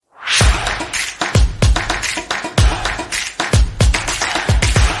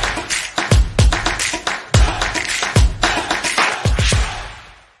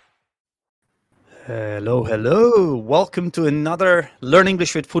Hello, hello. Welcome to another Learn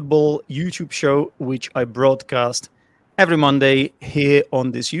English with Football YouTube show, which I broadcast every Monday here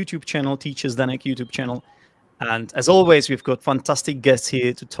on this YouTube channel, Teachers Danek YouTube channel. And as always, we've got fantastic guests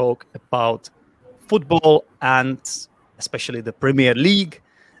here to talk about football and especially the Premier League.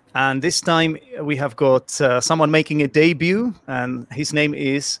 And this time we have got someone making a debut, and his name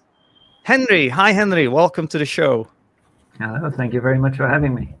is Henry. Hi, Henry. Welcome to the show. Hello. Thank you very much for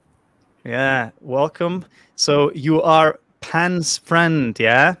having me. Yeah, welcome. So you are Pan's friend,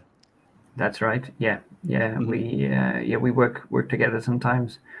 yeah? That's right. Yeah. We work together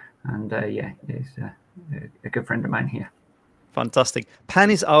sometimes, and he's a good friend of mine here. Fantastic. Pan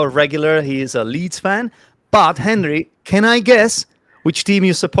is our regular. He is a Leeds fan. But Henry, can I guess which team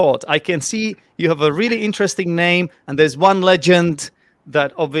you support? I can see you have a really interesting name, and there's one legend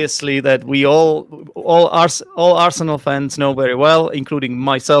that obviously that we all Arsenal fans know very well, including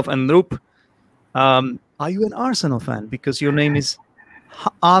myself and Noop. Are you an Arsenal fan? Because your name is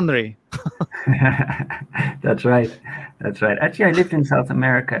Henry. That's right. Actually, I lived in South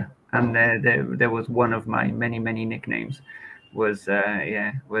America, and there was one of my many nicknames was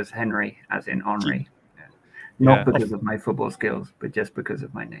Henry, as in Henri. Not because of my football skills, but just because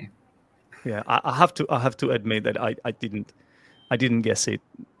of my name. Yeah, I have to admit that I didn't guess it.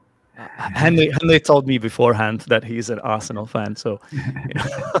 Henry told me beforehand that he's an Arsenal fan, so.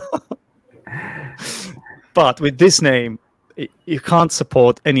 But with this name, you can't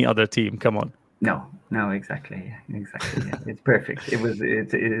support any other team. Come on. No, exactly. Yeah. It's perfect.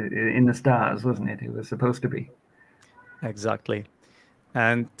 It's in the stars, wasn't it? It was supposed to be. Exactly.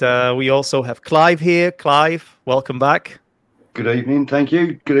 And we also have Clive here. Clive, welcome back. Good evening. Thank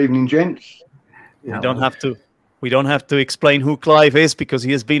you. Good evening, gents. We don't have to explain who Clive is because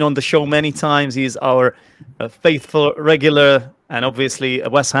he has been on the show many times. He is our faithful regular and obviously a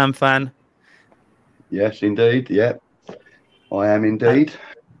West Ham fan. Yes, indeed. Yeah, I am indeed.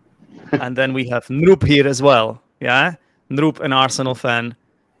 And then we have Noop here as well. Yeah, Noop, an Arsenal fan,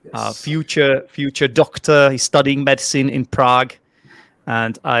 yes. Future doctor. He's studying medicine in Prague.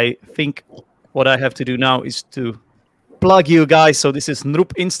 And I think what I have to do now is to plug you guys. So this is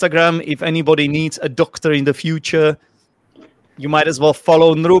Noop Instagram. If anybody needs a doctor in the future, you might as well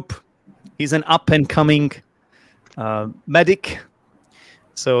follow Noop. He's an up-and-coming medic.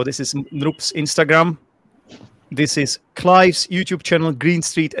 So this is Noop's Instagram. This is Clive's YouTube channel, Green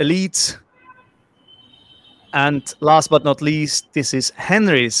Street Elites. And last but not least, this is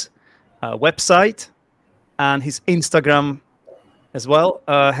Henry's website and his Instagram as well.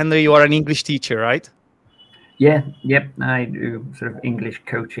 Henry, you are an English teacher, right? Yeah, yep. I do sort of English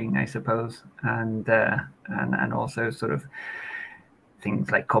coaching, I suppose, and also sort of things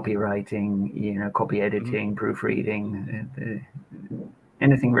like copywriting, copy editing, proofreading,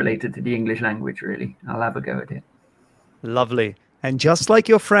 anything related to the English language, really. I'll have a go at it. Lovely. And just like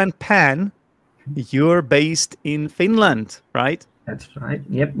your friend Pan, you're based in Finland, right? That's right.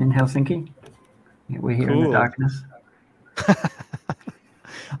 Yep, in Helsinki. We're here in the darkness.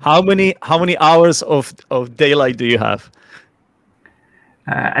 How many hours of daylight do you have?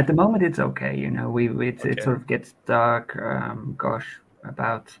 At the moment, it's okay. It sort of gets dark.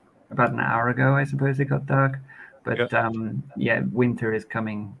 About an hour ago, I suppose it got dark. But winter is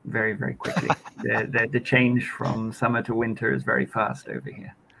coming very, very quickly. The change from summer to winter is very fast over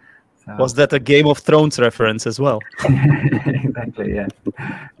here. So. Was that a Game of Thrones reference as well? Exactly, yeah.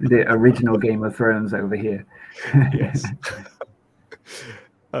 The original Game of Thrones over here. Yes.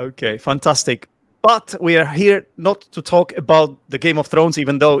 Okay, fantastic. But we are here not to talk about the Game of Thrones,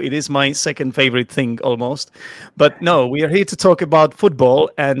 even though it is my second favorite thing almost. But no, we are here to talk about football.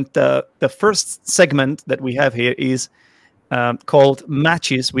 And the first segment that we have here is called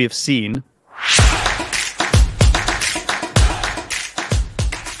Matches We Have Seen.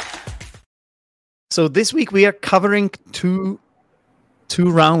 So this week we are covering two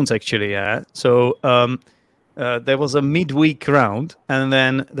rounds, actually. Yeah. So there was a midweek round and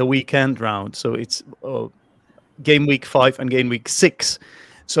then the weekend round. So it's game week 5 and game week 6.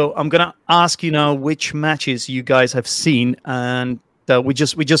 So I'm gonna ask you now which matches you guys have seen, and we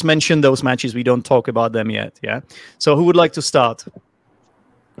just mentioned those matches. We don't talk about them yet. Yeah. So who would like to start?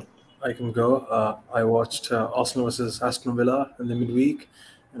 I can go. I watched Arsenal versus Aston Villa in the midweek,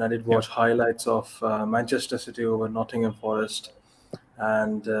 and I did watch highlights of Manchester City over Nottingham Forest,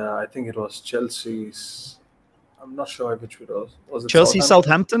 and I think it was Chelsea's. I'm not sure which it was. Was it Chelsea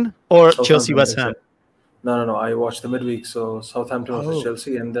Southampton or Chelsea West Ham? No. I watched the midweek, so Southampton versus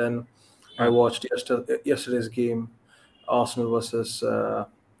Chelsea, and then I watched yesterday's game, Arsenal versus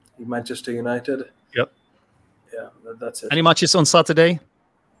Manchester United. Yep. Yeah, that's it. Any matches on Saturday?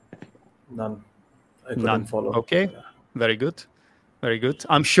 None. I couldn't follow. Okay, very good. Very good.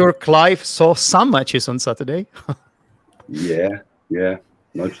 I'm sure Clive saw some matches on Saturday. Yeah,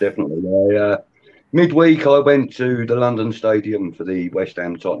 most definitely. Midweek, I went to the London Stadium for the West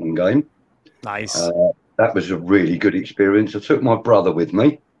Ham Tottenham game. Nice. That was a really good experience. I took my brother with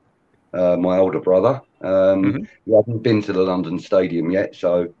me, my older brother. He hadn't been to the London Stadium yet,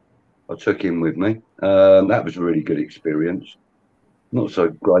 so I took him with me. That was a really good experience. Not so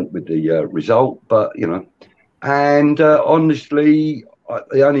great with the result, but, you know. And honestly,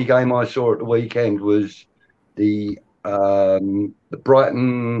 the only game I saw at the weekend was the Brighton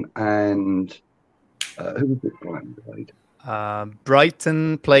and who was it Brighton played?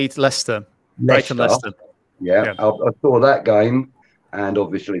 Brighton played Leicester. Brighton Leicester. Yeah. I saw that game, and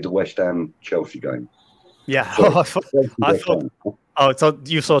obviously the West Ham Chelsea game. Yeah. I thought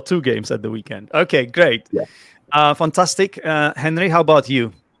you saw 2 games at the weekend. Okay, great. Yeah. Fantastic. Henry, how about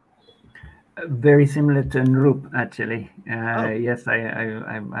you? Very similar to Nrup, actually. Yes,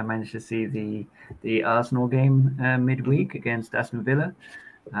 I managed to see the Arsenal game midweek against Aston Villa,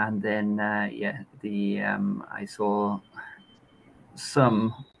 and then I saw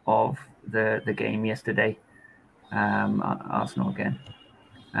some of the game yesterday, Arsenal again,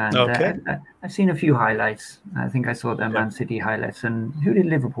 and I've seen a few highlights. I think I saw the Man City highlights. And who did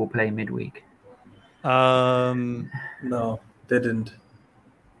Liverpool play midweek? No, they didn't.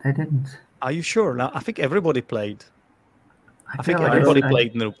 They didn't. Are you sure? No, I think everybody played. I think like everybody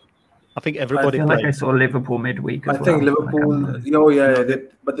played. No, I think everybody I feel played. like I saw Liverpool midweek. I think Liverpool.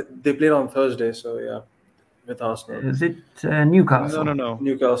 But they played on Thursday, so yeah, with Arsenal. Is it Newcastle? No.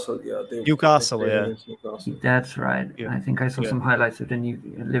 Newcastle, yeah. Newcastle, yeah. Newcastle. That's right. Yeah. I think I saw some highlights of the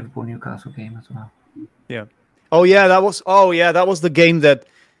Liverpool Newcastle game as well. Yeah. That was the game that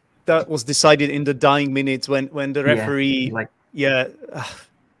was decided in the dying minutes when the referee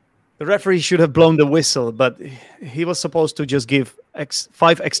the referee should have blown the whistle, but he was supposed to just give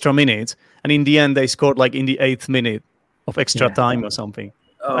 5 extra minutes, and in the end they scored like in the 8th minute of extra time or something.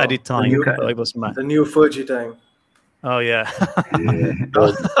 Added time. So it was mad. The new Fergie time. Oh yeah.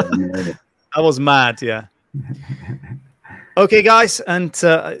 That was mad, yeah. Okay, guys, and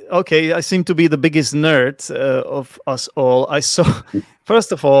I seem to be the biggest nerd of us all.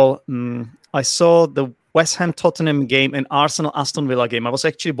 First of all, I saw the West Ham Tottenham game and Arsenal Aston Villa game. I was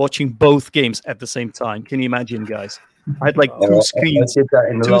actually watching both games at the same time. Can you imagine, guys? I had like 2 screens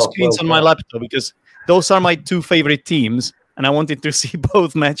on my laptop because those are my 2 favorite teams, and I wanted to see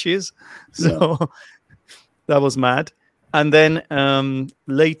both matches. So that was mad. And then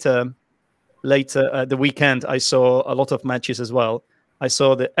later the weekend, I saw a lot of matches as well. I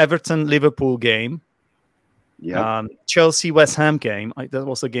saw the Everton-Liverpool game, Chelsea-West Ham game. That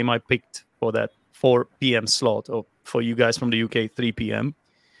was the game I picked for that 4 p.m. slot, or for you guys from the UK, 3 p.m.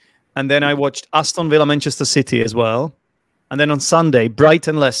 And then I watched Aston Villa-Manchester City as well. And then on Sunday,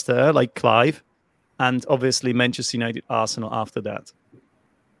 Brighton-Leicester, like Clive, and obviously Manchester United-Arsenal after that.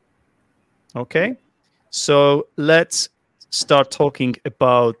 Okay, so let's start talking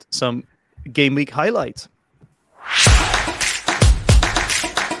about some game week highlights.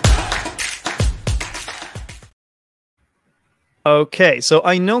 Okay, so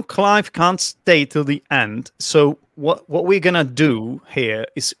I know Clive can't stay till the end. So what we're gonna do here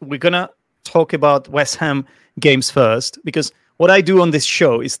is we're gonna talk about West Ham games first, because what I do on this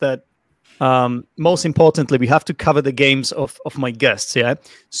show is that most importantly we have to cover the games of my guests. Yeah,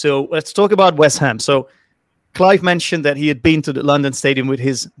 so let's talk about West Ham. So Clive mentioned that he had been to the London Stadium with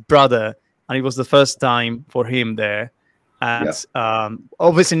his brother, and it was the first time for him there. And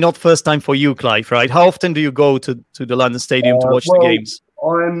obviously not first time for you, Clive, right? How often do you go to the London Stadium to watch the games?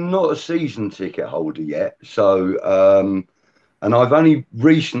 I'm not a season ticket holder yet. So, and I've only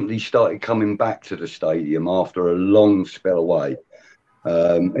recently started coming back to the stadium after a long spell away.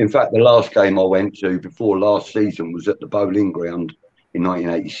 In fact, the last game I went to before last season was at the Bowling Ground in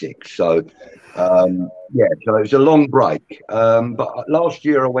 1986. So, so it was a long break. But last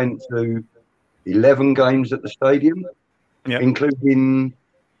year I went to 11 games at the stadium, including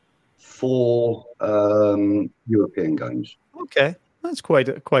 4 European games. Okay, that's quite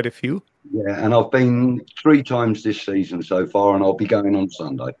a few. Yeah, and I've been 3 times this season so far, and I'll be going on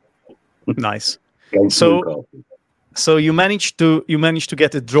Sunday. Nice. So you managed to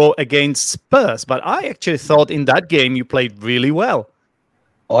get a draw against Spurs, but I actually thought in that game you played really well.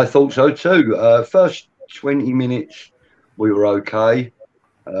 I thought so too. First 20 minutes we were okay,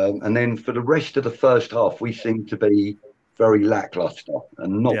 and then for the rest of the first half we seemed to be very lackluster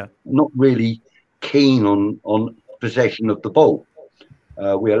and not really keen on possession of the ball.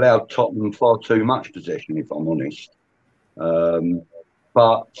 We allowed Tottenham far too much possession, if I'm honest.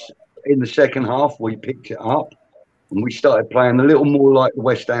 But in the second half, we picked it up and we started playing a little more like the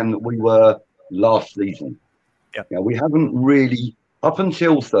West Ham that we were last season. Yeah. You know, we haven't really, up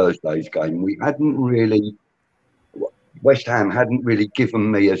until Thursday's game, West Ham hadn't really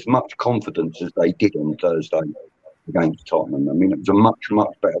given me as much confidence as they did on Thursday against Tottenham. I mean, it was a much,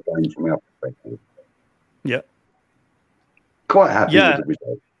 much better game from our perspective. Yeah. Quite happy with the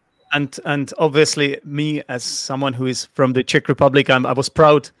result. And obviously, me as someone who is from the Czech Republic, I was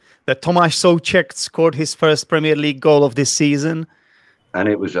proud that Tomáš Souček scored his first Premier League goal of this season. And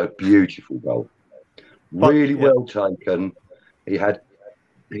it was a beautiful goal. Really well taken. He had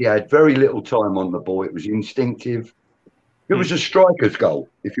very little time on the ball. It was instinctive. It was a striker's goal,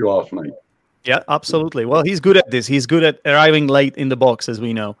 if you ask me. Yeah, absolutely. Well, he's good at this. He's good at arriving late in the box, as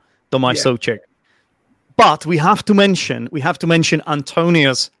we know, Tomáš Souček. But we have to mention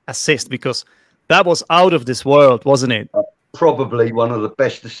Antonio's assist, because that was out of this world, wasn't it? Probably one of the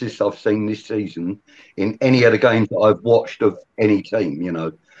best assists I've seen this season in any of the games that I've watched of any team. You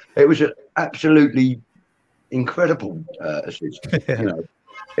know, it was an absolutely incredible assist. You know,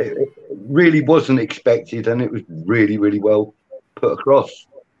 it really wasn't expected, and it was really, really well put across.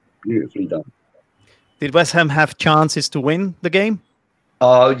 Beautifully done. Did West Ham have chances to win the game?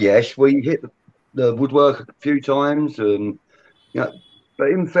 Yes, we hit the woodwork a few times, and but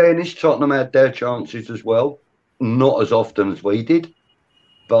in fairness, Tottenham had their chances as well. Not as often as we did,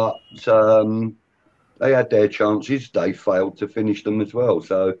 but they had their chances. They failed to finish them as well.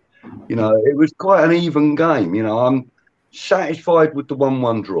 So, you know, it was quite an even game. You know, I'm satisfied with the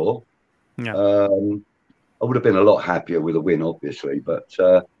 1-1 draw. Yeah. I would have been a lot happier with a win, obviously, but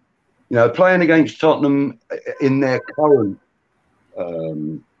you know, playing against Tottenham in their current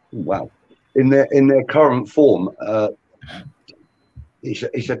in their current form,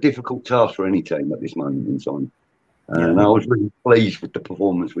 it's a difficult task for any team at this moment in time. And I was really pleased with the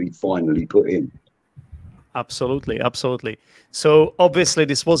performance we finally put in. Absolutely. So obviously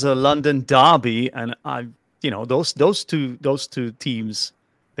this was a London derby, and those two teams,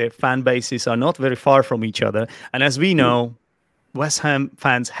 their fan bases are not very far from each other. And as we know, West Ham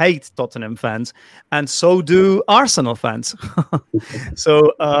fans hate Tottenham fans, and so do Arsenal fans.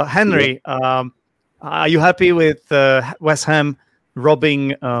 So Henry, are you happy with West Ham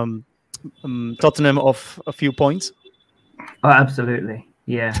robbing Tottenham of a few points? Oh, absolutely.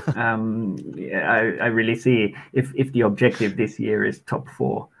 Yeah. I really see if the objective this year is top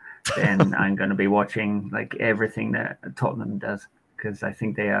 4, then I'm going to be watching like everything that Tottenham does, because I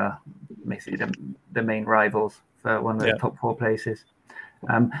think they are basically the main rivals for one of the top 4 places.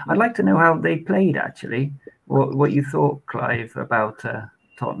 I'd like to know how they played, actually. What you thought, Clive, about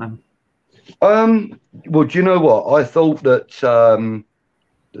Tottenham? Well, do you know what? I thought that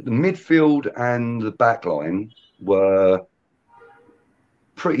the midfield and the back line were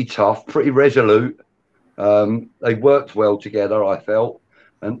pretty tough, pretty resolute. They worked well together, I felt,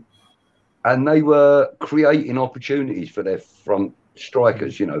 and they were creating opportunities for their front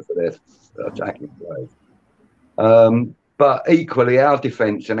strikers, you know, for their attacking players. But equally, our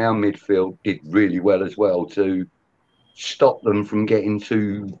defence and our midfield did really well as well to stop them from getting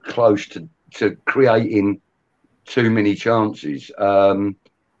too close to creating too many chances.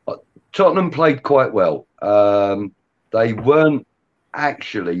 Tottenham played quite well. They weren't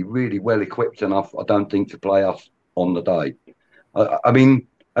actually really well equipped enough, I don't think, to play us on the day. I mean,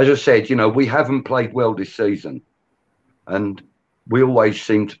 as I said, you know, we haven't played well this season, and we always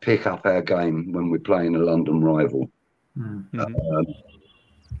seem to pick up our game when we're playing a London rival. Mm-hmm.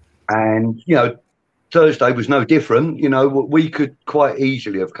 And, you know, Thursday was no different. You know, we could quite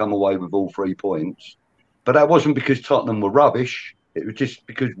easily have come away with all 3 points, but that wasn't because Tottenham were rubbish. It was just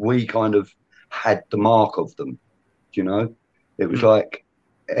because we kind of had the mark of them, you know. It was like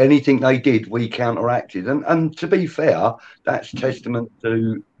anything they did, we counteracted. And to be fair, that's testament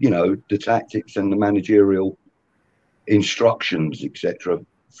to, you know, the tactics and the managerial instructions, etc.,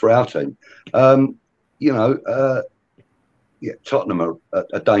 for our team. Tottenham are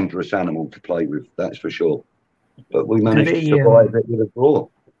a dangerous animal to play with, that's for sure. But we managed to survive it with a draw.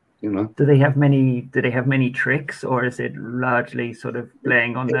 You know. Do they have many tricks, or is it largely sort of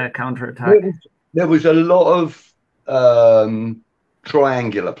playing on the counter attack? There was a lot of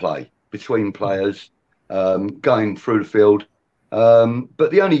triangular play between players going through the field,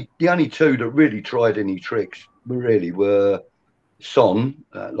 but the only two that really tried any tricks were Son,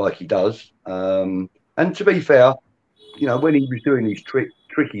 like he does, and to be fair, you know, when he was doing his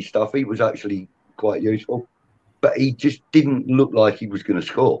tricky stuff, he was actually quite useful, but he just didn't look like he was going to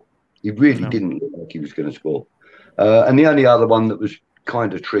score. He really didn't look like he was going to score. And the only other one that was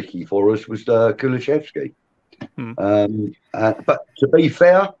kind of tricky for us was Kulusevski. But to be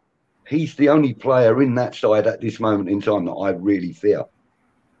fair, he's the only player in that side at this moment in time that I really fear.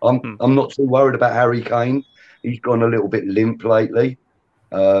 I'm not too worried about Harry Kane. He's gone a little bit limp lately.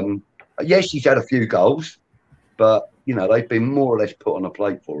 Yes, he's had a few goals, but they've been more or less put on a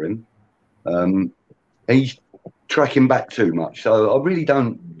plate for him. He's tracking back too much, so I really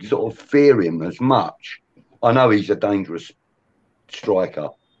don't sort of fear him as much. I know he's a dangerous striker,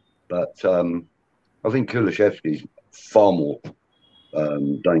 but I think Kulusevski's far more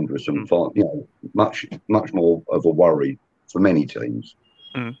dangerous and far, much more of a worry for many teams.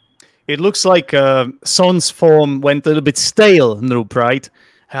 It looks like Son's form went a little bit stale, Noop, right?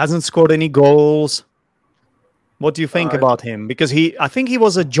 Hasn't scored any goals. What do you think about him? Because I think he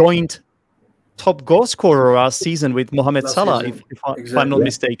was a joint top goal scorer last season with Mohamed Salah, if I'm not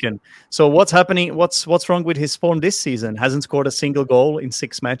mistaken. So what's happening? What's wrong with his form this season? Hasn't scored a single goal in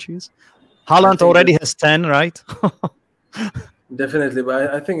 6 matches. Haaland already has 10, right? Definitely,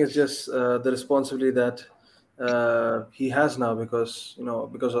 but I think it's just the responsibility that he has now because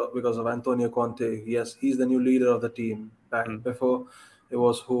of Antonio Conte. He's the new leader of the team. Before, it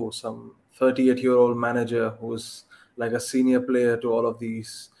was some 38-year-old manager who was like a senior player to all of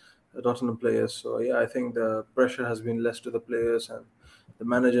these Tottenham players. So yeah, I think the pressure has been less to the players, and the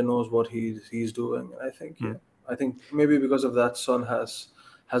manager knows what he's doing. I think maybe because of that, Son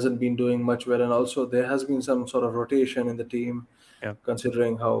hasn't been doing much well, and also there has been some sort of rotation in the team,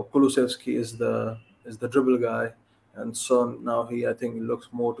 considering how Kulusevski is the dribble guy, and Son now I think looks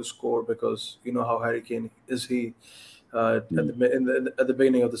more to score because how Harry Kane is at the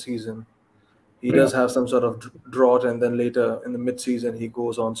beginning of the season. He does have some sort of drought, and then later in the mid-season, he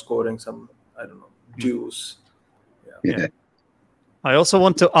goes on scoring some, juice. Yeah. I also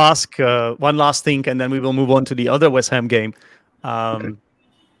want to ask one last thing, and then we will move on to the other West Ham game. Do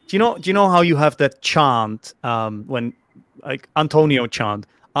you know how you have that chant when, like, Antonio chant?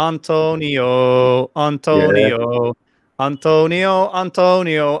 Antonio. I'm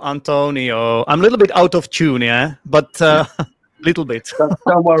a little bit out of tune, but... little bit.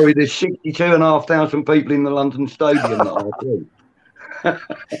 Don't worry, there's 62,500 people in the London Stadium that I do.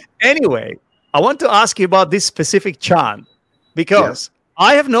 Anyway, I want to ask you about this specific chant because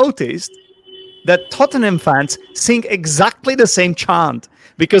I have noticed that Tottenham fans sing exactly the same chant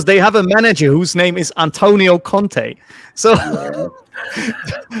because they have a manager whose name is Antonio Conte. So,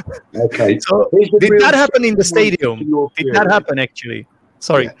 okay. So did that happen in the stadium? Did that happen actually?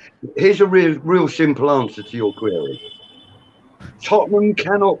 Sorry. Yeah. Here's a real simple answer to your query. Tottenham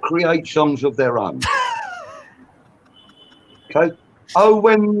cannot create songs of their own. Okay.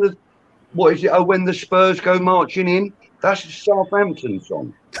 When the Spurs go marching in? That's a Southampton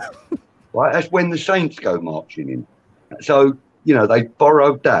song. Right? That's when the Saints go marching in. So, they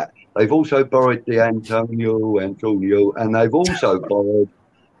borrowed that. They've also borrowed the Antonio, and they've also borrowed.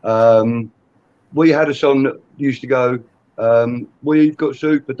 We had a song that used to go, we've got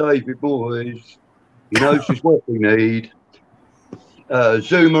Super David Moyes. He knows just what we need.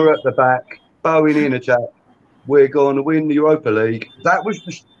 Zuma at the back, Bowen in attack. We're going to win the Europa League. That was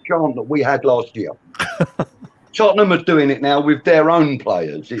the chant that we had last year. Tottenham are doing it now with their own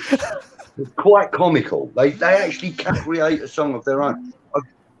players. It's quite comical. They actually can create a song of their own.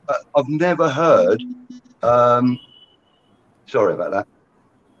 I've never heard. Sorry about that.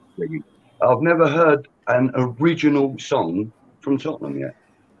 I've never heard an original song from Tottenham yet.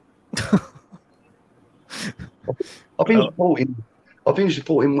 I've been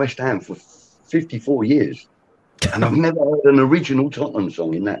supporting West Ham for 54 years, and I've never heard an original Tottenham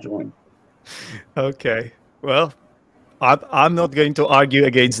song in that time. Okay, well, I'm not going to argue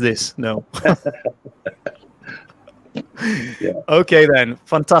against this. No. Okay, then,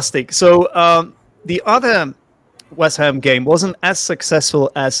 fantastic. So the other West Ham game wasn't as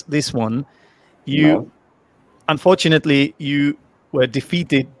successful as this one. Unfortunately, you were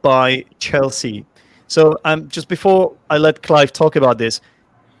defeated by Chelsea. So just before I let Clive talk about this,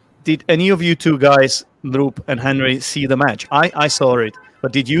 did any of you two guys, Noop and Henry, see the match? I saw it,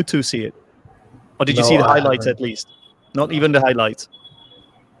 but did you two see it? Or did you see the highlights at least? Not even the highlights.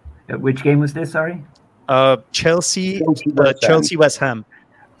 Which game was this, sorry? Chelsea West Ham.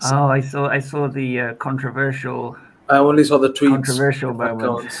 Oh, I saw the controversial... I only saw the tweets. Controversial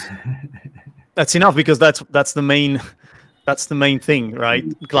moments. That's enough because that's the main thing, right,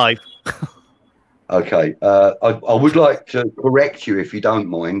 Clive? Okay, I would like to correct you if you don't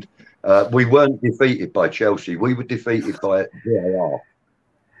mind. We weren't defeated by Chelsea. We were defeated by VAR.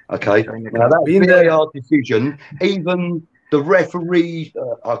 Okay, now that VAR decision, even the referees,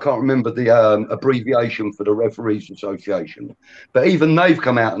 I can't remember the abbreviation for the Referees Association, but even they've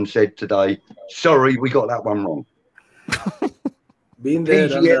come out and said today, sorry, we got that one wrong. Been there,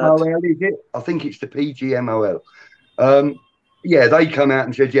 done that. PGMOL, is it? I think it's the PGMOL. Yeah, they come out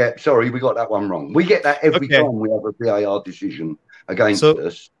and said, yeah, sorry, we got that one wrong. We get that every time we have a VAR decision against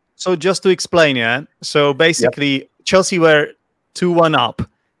us. So just to explain, yeah. So basically, Chelsea were 2-1 up.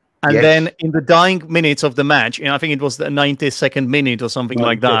 And then in the dying minutes of the match, I think it was the 92nd minute or something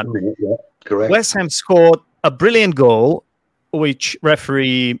like that. Yeah, correct. West Ham scored a brilliant goal, which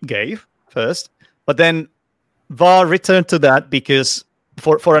referee gave first. But then VAR returned to that because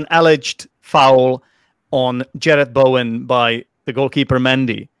for an alleged foul on Jarrod Bowen by the goalkeeper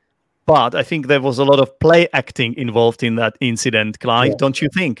Mendy. But I think there was a lot of play acting involved in that incident, Clive, don't you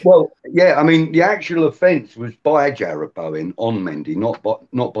think? Well, yeah, I mean, the actual offence was by Jarrod Bowen on Mendy, not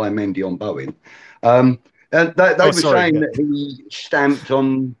by Mendy on Bowen. And they were saying that he stamped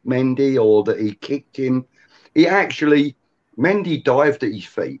on Mendy or that he kicked him. Mendy dived at his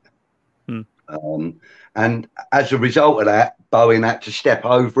feet. And as a result of that, Bowen had to step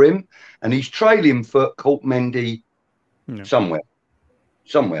over him, and his trailing foot caught Mendy somewhere,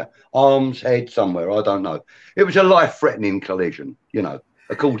 arms, head, somewhere. I don't know. It was a life-threatening collision,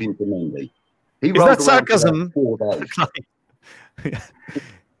 according to Mendy. Is that sarcasm?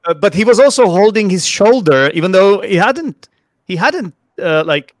 But he was also holding his shoulder, even though he hadn't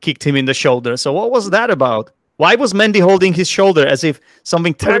kicked him in the shoulder. So what was that about? Why was Mendy holding his shoulder as if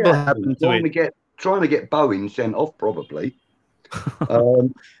something terrible happened to it? Trying to get Bowen sent off, probably.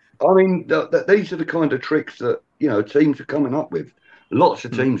 I mean, these are the kind of tricks that teams are coming up with. Lots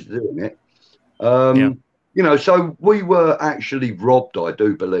of teams are doing it. So we were actually robbed, I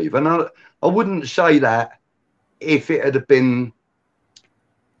do believe. And I wouldn't say that if it had been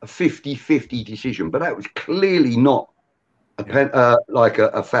a 50-50 decision, but that was clearly not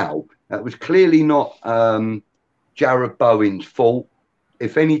a foul. That was clearly not Jarrod Bowen's fault.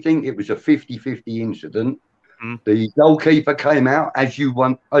 If anything, it was a 50-50 incident. The goalkeeper came out, as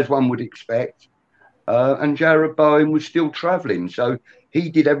one would expect. And Jarrod Bowen was still travelling. So he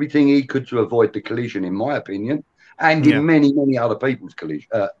did everything he could to avoid the collision, in my opinion, and in many, many other people's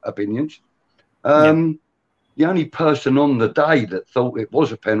opinions. The only person on the day that thought it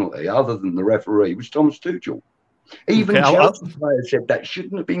was a penalty, other than the referee, was Thomas Tuchel. Even Chelsea players said that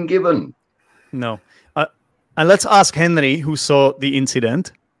shouldn't have been given. No. And let's ask Henry, who saw the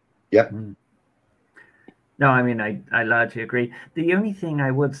incident. Yeah. No, I mean, I largely agree. The only thing I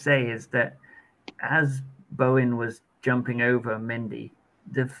would say is that as Bowen was jumping over Mendy,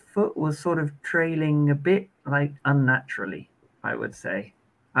 the foot was sort of trailing a bit unnaturally, I would say.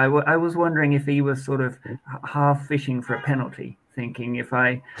 I was wondering if he was sort of half fishing for a penalty, thinking if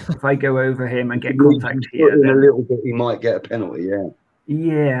I go over him and get contact here, then a little bit, he might get a penalty.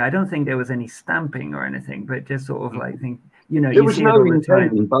 Yeah, I don't think there was any stamping or anything, but just sort of think, there was no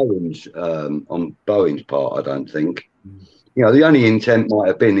intent on Bowen's part, I don't think. The only intent might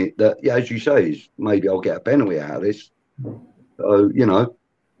have been that, as you say, is maybe I'll get a penalty out of this. So,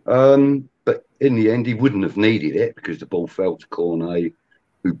 but in the end, he wouldn't have needed it because the ball fell to Cornet,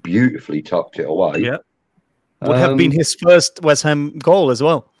 who beautifully tucked it away. Yeah. Would have been his first West Ham goal as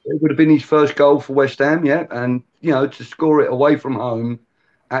well. It would have been his first goal for West Ham, yeah. And, to score it away from home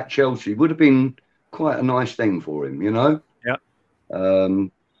at Chelsea would have been quite a nice thing for him, Yeah.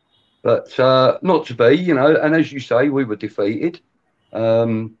 But not to be, and as you say, we were defeated.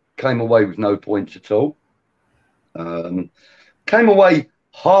 Came away with no points at all. Came away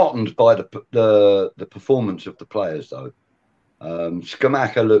heartened by the performance of the players, though.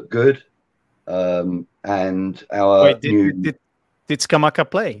 Scamacca looked good. And our did Scamacca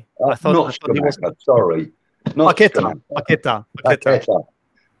play? I thought not Scamacca, sorry. Not Paqueta.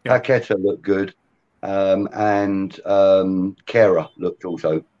 Paqueta looked good. And Kehrer looked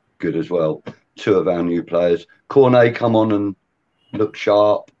also good as well. Two of our new players. Cornet come on and looked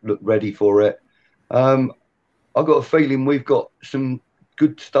sharp, looked ready for it. I've got a feeling we've got some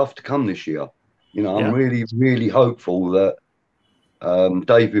good stuff to come this year. I'm really, really hopeful that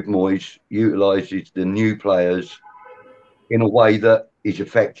David Moyes utilises the new players in a way that is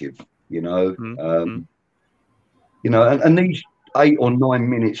effective. And these 8 or 9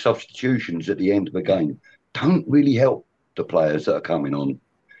 minute substitutions at the end of a game don't really help the players that are coming on.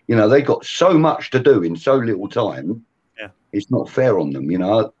 They've got so much to do in so little time. Yeah. It's not fair on them,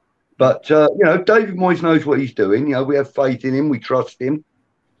 But, David Moyes knows what he's doing. We have faith in him. We trust him.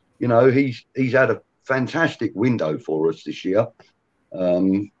 He's had a fantastic window for us this year.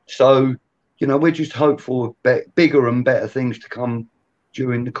 So, we're just hopeful for bigger and better things to come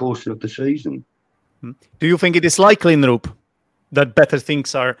during the course of the season. Do you think it is likely, Nrup, that better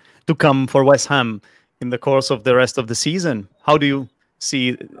things are to come for West Ham in the course of the rest of the season? How do you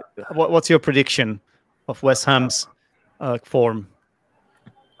see? What's your prediction of West Ham's form?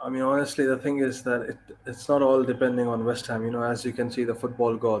 I mean, honestly, the thing is that it's not all depending on West Ham. As you can see, the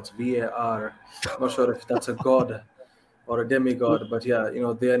football gods, VAR. I'm not sure if that's a god or a demigod, but yeah,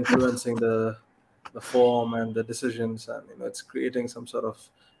 they're influencing the form and the decisions, and it's creating some sort of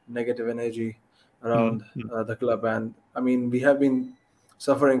negative energy around the club. And I mean, we have been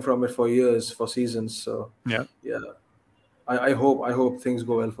suffering from it for years, for seasons. So yeah, I hope things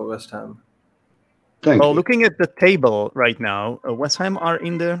go well for West Ham. Thank you. Looking at the table right now, West Ham are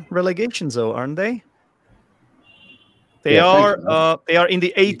in the relegation zone, aren't they? They are in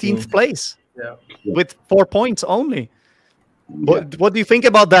the 18th place with 4 points only. Yeah. What do you think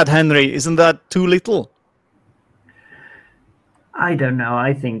about that, Henry? Isn't that too little? I don't know.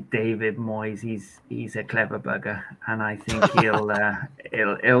 I think David Moyes, he's a clever bugger, and I think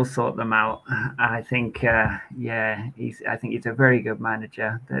he'll sort them out. I think I think he's a very good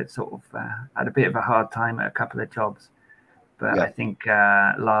manager that sort of had a bit of a hard time at a couple of jobs, but I think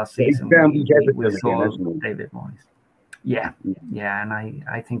last season we saw David Moyes. Yeah, and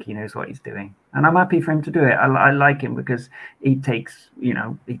I think he knows what he's doing, and I'm happy for him to do it. I like him because he takes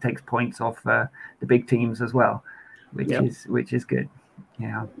points off the big teams as well. Which is good.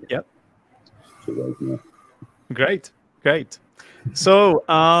 Yeah. Yep. Great. So,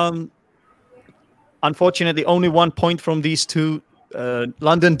 unfortunately, only 1 point from these two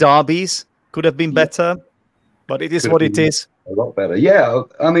London derbies. Could have been better, but it is what it is. A lot better. Yeah.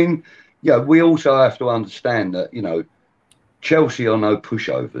 I mean, we also have to understand that, Chelsea are no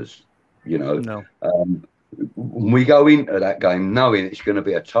pushovers, No. We go into that game knowing it's going to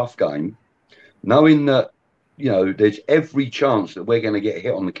be a tough game, knowing that, there's every chance that we're going to get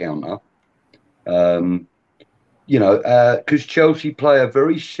hit on the counter. Because Chelsea play a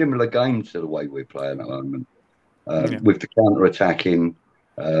very similar game to the way we're playing at the moment, with the counter-attacking,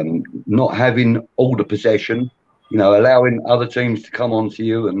 not having all the possession, allowing other teams to come onto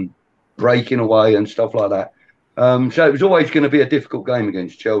you and breaking away and stuff like that. So it was always going to be a difficult game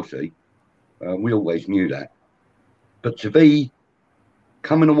against Chelsea. We always knew that. But to be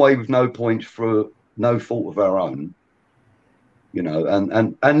coming away with no points for no fault of our own,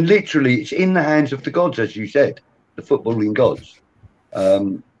 and literally it's in the hands of the gods, as you said, the footballing gods.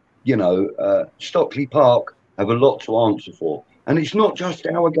 Stockley Park have a lot to answer for, and it's not just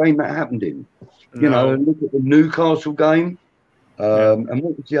our game that happened in. Look at the Newcastle game, and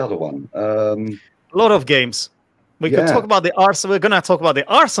what was the other one? A lot of games. We could talk about the Arsenal. We're going to talk about the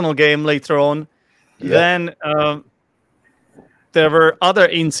Arsenal game later on. Then there were other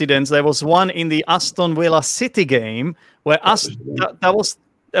incidents. There was one in the Aston Villa City game where that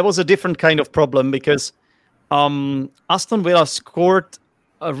was a different kind of problem because Aston Villa scored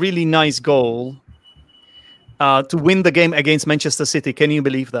a really nice goal to win the game against Manchester City. Can you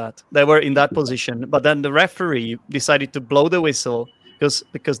believe that? They were in that position, but then the referee decided to blow the whistle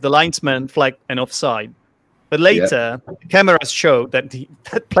because the linesman flagged an offside. But later, cameras showed that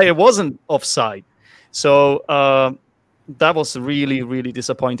that player wasn't offside. So that was really, really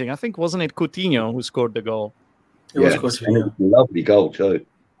disappointing. I think, wasn't it Coutinho who scored the goal? It was Coutinho. And it was a lovely goal too.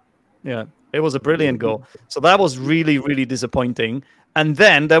 Yeah, it was a brilliant goal. So that was really, really disappointing. And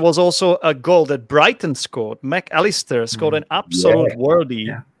then there was also a goal that Brighton scored. McAllister scored an absolute worldie.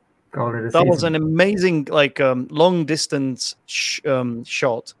 Yeah. That was an amazing, long distance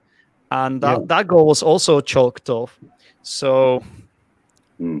shot. And that goal was also chalked off. So...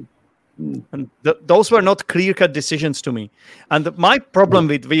 And those were not clear-cut decisions to me. And my problem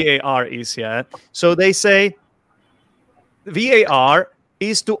with VAR is, so they say VAR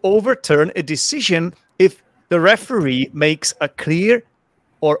is to overturn a decision if the referee makes a clear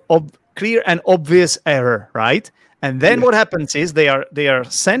and obvious error, right? And then what happens is they are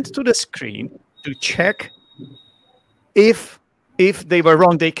sent to the screen to check if they were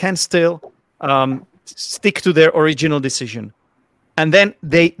wrong. They can still stick to their original decision. And then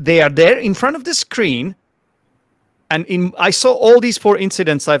they are there in front of the screen. And I saw all these 4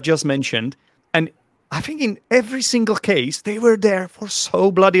 incidents I've just mentioned. And I think in every single case, they were there for so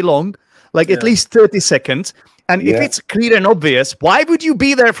bloody long, at least 30 seconds. And if it's clear and obvious, why would you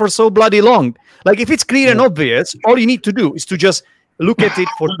be there for so bloody long? If it's clear and obvious, all you need to do is to just look at it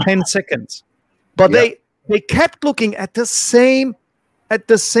for 10 seconds. But they kept looking at the same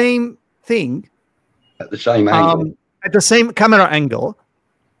thing. At the same angle. At the same camera angle,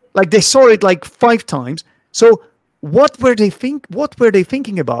 they saw it 5 times. So what were they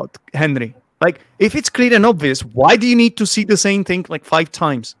thinking about, Henry? If it's clear and obvious, why do you need to see the same thing 5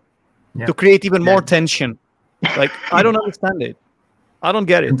 times to create even more tension? I don't understand it. I don't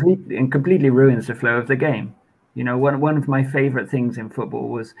get it. Completely ruins the flow of the game. One of my favorite things in football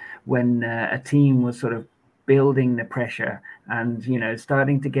was when a team was sort of building the pressure and,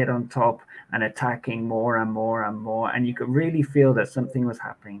 starting to get on top and attacking more and more and more. And you could really feel that something was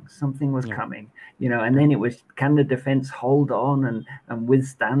happening, something was coming, and then it was, can the defense hold on and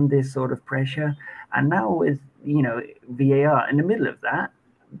withstand this sort of pressure? And now with, VAR in the middle of that,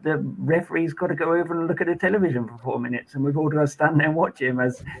 the referee's got to go over and look at the television for 4 minutes, and we've all got to stand there and watch him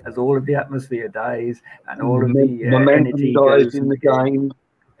as all of the atmosphere dies and all of the energy goes in the game.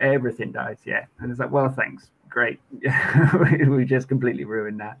 Everything dies, yeah. And it's like, well, thanks, great. We just completely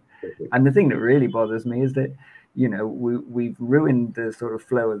ruined that. And the thing that really bothers me is that, we've ruined the sort of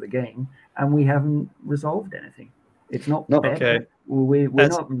flow of the game, and we haven't resolved anything. It's not better. Okay. We're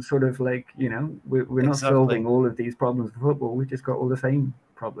not sort of like, we're not solving all of these problems of football. We've just got all the same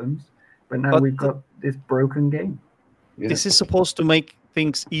problems, but now we've got this broken game. This is supposed to make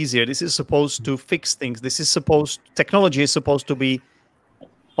things easier. This is supposed to fix things. Technology is supposed to be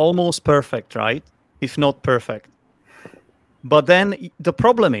almost perfect, right? If not perfect. But then the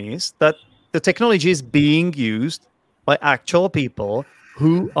problem is that the technology is being used by actual people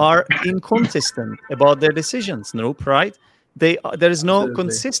who are inconsistent about their decisions, Noop, right? There is no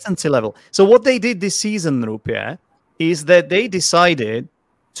consistency level. So what they did this season, Noop, is that they decided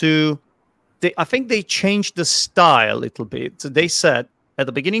I think they changed the style a little bit. So they said at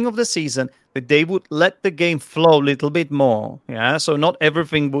the beginning of the season that they would let the game flow a little bit more. Yeah. So not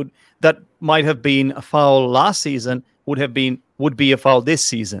everything that might have been a foul last season would be a foul this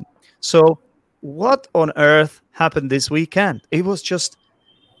season. So what on earth happened this weekend?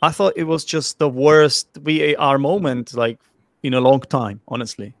 I thought it was just the worst VAR moment like in a long time,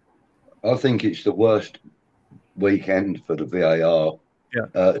 honestly. I think it's the worst weekend for the VAR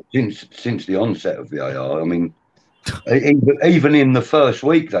since the onset of VAR. I mean, even in the first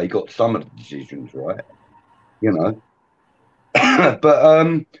week, they got some of the decisions right,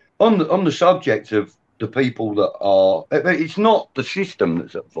 But on the subject of the people that are, it's not the system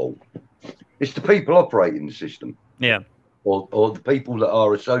that's at fault. It's the people operating the system. Yeah. Or the people that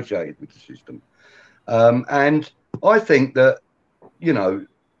are associated with the system. And I think that,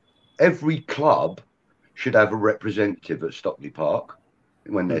 every club should have a representative at Stockley Park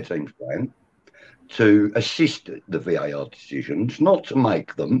when their team's playing to assist the VAR decisions, not to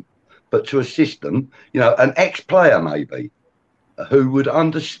make them, but to assist them. An ex-player maybe who would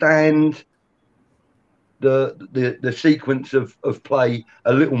understand the sequence of play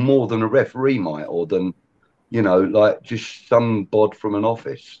a little more than a referee might, or than, like just some bod from an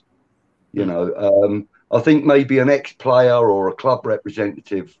office. I think maybe an ex-player or a club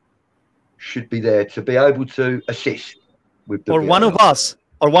representative should be there to be able to assist with the or one of us,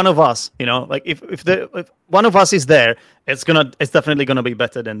 like if one of us is there, it's definitely gonna be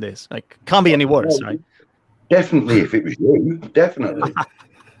better than this. Like, can't be any worse, right? Definitely, if it was you, definitely.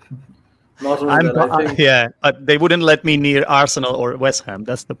 Not only that, I think... Yeah, but they wouldn't let me near Arsenal or West Ham.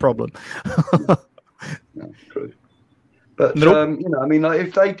 That's the problem. No, true. But like,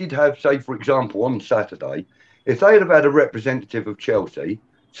 if they did have, say, for example, on Saturday, if they'd have had a representative of Chelsea,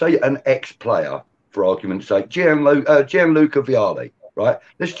 say an ex-player, for argument's sake, Gianluca Vialli, right?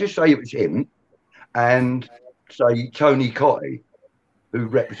 Let's just say it was him, and say Tony Cottee, who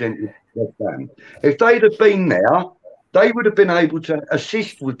represented West Ham. If they'd have been there, they would have been able to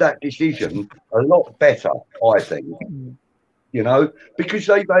assist with that decision a lot better, I think. Because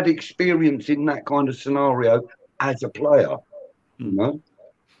they've had experience in that kind of scenario as a player.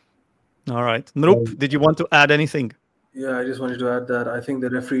 All right. Noop, did you want to add anything? Yeah, I just wanted to add that I think the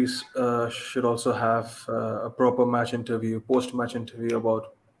referees should also have a proper match interview, post-match interview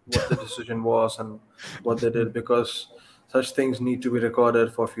about what the decision was and what they did, because such things need to be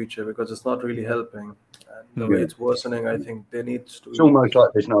recorded for future, because it's not really helping. And the way it's worsening, I think there needs to be... It's almost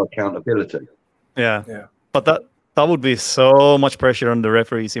like there's no accountability. Yeah. But that would be so much pressure on the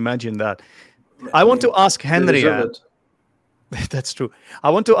referees. Imagine that. I want to ask Henry. That's true. I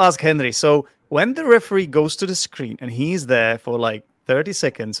want to ask Henry. So when the referee goes to the screen and he's there for like 30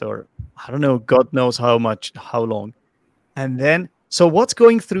 seconds or I don't know, God knows how long. And then, so what's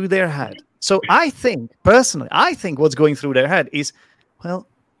going through their head? So personally, I think what's going through their head is, well,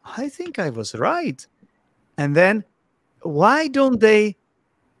 I think I was right. And then why don't they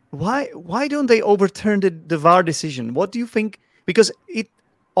overturn the VAR decision? What do you think? Because it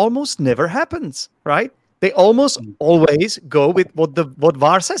almost never happens, right? They almost always go with what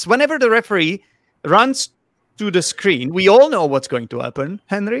VAR says. Whenever the referee runs to the screen, we all know what's going to happen,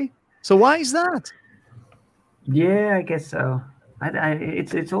 Henry. So why is that? Yeah, I guess so.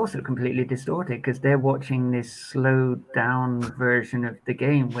 It's also completely distorted because they're watching this slowed down version of the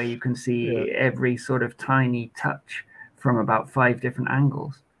game where you can see every sort of tiny touch from about 5 different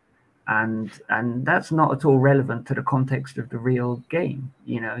angles. and that's not at all relevant to the context of the real game.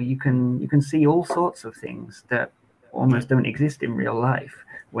 You know, you can see all sorts of things that almost don't exist in real life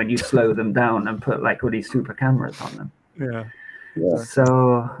when you slow them down and put like all these super cameras on them. Yeah.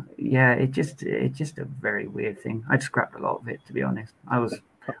 So yeah, it's just a very weird thing. I scrapped a lot of it, to be honest. I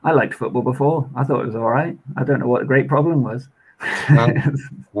liked football before. I thought it was all right. I don't know what the great problem was.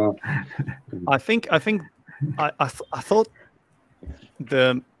 No. I thought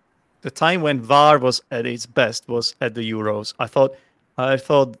the time when VAR was at its best was at the Euros. I thought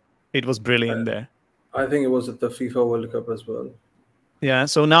it was brilliant there. I think it was at the FIFA World Cup as well. Yeah.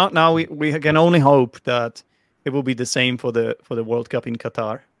 So now we can only hope that it will be the same for the World Cup in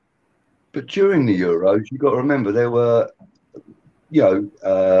Qatar. But during the Euros, you've got to remember there were,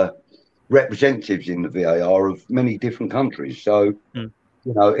 representatives in the VAR of many different countries. So,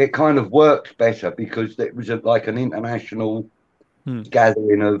 it kind of worked better because it was like an international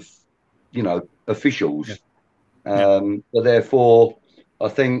gathering of, officials. So therefore, I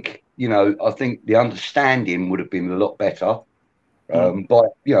think the understanding would have been a lot better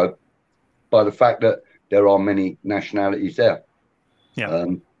by the fact that there are many nationalities there. Yeah.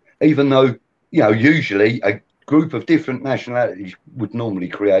 Even though, usually a group of different nationalities would normally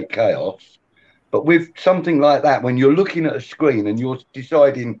create chaos. But with something like that, when you're looking at a screen and you're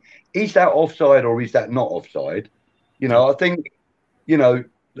deciding, is that offside or is that not offside? I think,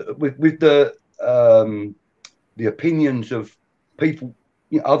 with the opinions of people,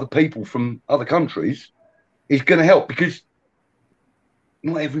 other people from other countries, is going to help because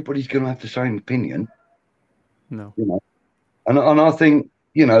not everybody's going to have the same opinion. No. And I think,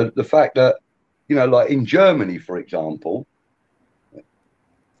 the fact that, like in Germany, for example,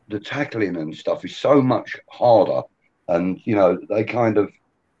 the tackling and stuff is so much harder. And, they kind of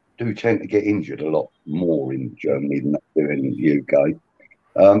do tend to get injured a lot more in Germany than they do in the UK.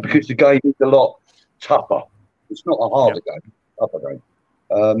 Because the game is a lot tougher. It's not a harder game, tougher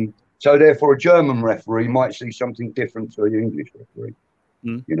game. So therefore, a German referee might see something different to an English referee,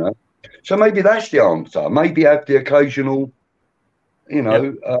 So maybe that's the answer. Maybe have the occasional,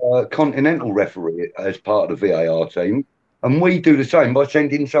 continental referee as part of the VAR team. And we do the same by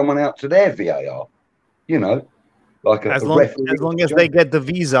sending someone out to their VAR, like as long as they get the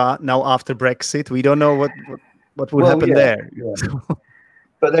visa now after Brexit. We don't know what would happen there. Yeah.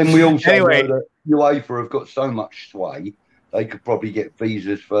 But then we also know that UEFA have got so much sway, they could probably get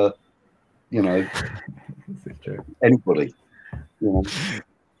visas for, anybody.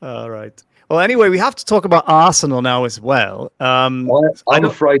 All right. Well, anyway, we have to talk about Arsenal now as well. I'm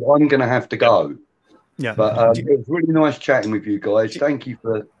afraid I'm going to have to go. Yeah. But it was really nice chatting with you guys. Thank you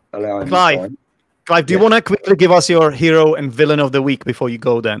for allowing me time. Clive, do you want to quickly give us your hero and villain of the week before you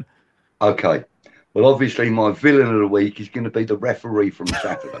go then? Okay. Well, obviously, my villain of the week is going to be the referee from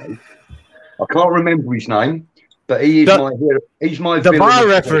Saturday. I can't remember his name, but he is my hero. He's my the villain. VAR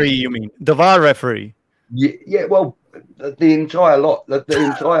referee, you mean? The VAR referee? Yeah, well, the entire lot.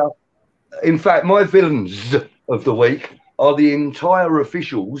 In fact, my villains of the week are the entire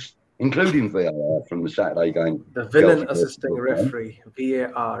officials, including VAR from the Saturday game. The villain assisting referee,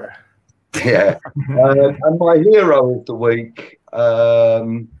 VAR. Yeah. And my hero of the week,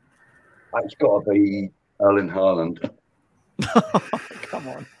 it's got to be Erling Haaland. Come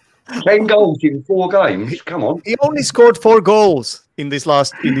on. 10 goals in 4 games. Come on. He only scored 4 goals in these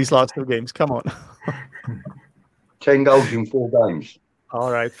last 2 games. Come on. 10 goals in 4 games.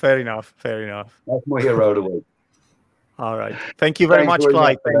 All right. Fair enough. That's my hero of the week. All right. Thank you very much,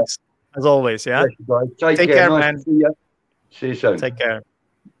 Clyde. Thanks. As always, yeah? Take care, man. See you soon. Take care.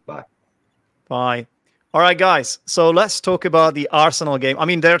 Bye. Bye. All right, guys. So let's talk about the Arsenal game. I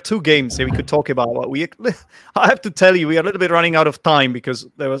mean, there are 2 games that we could talk about. I have to tell you, we are a little bit running out of time because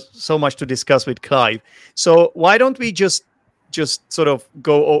there was so much to discuss with Clive. So why don't we just sort of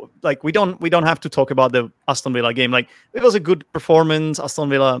go like we don't have to talk about the Aston Villa game. Like it was a good performance. Aston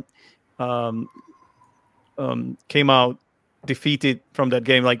Villa came out defeated from that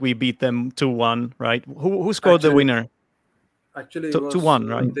game. Like we beat them 2-1, right? Who scored the winner? Actually, it was 2-1,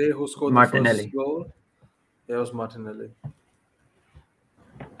 right? They who scored Martinelli. the first goal. It was Martinelli.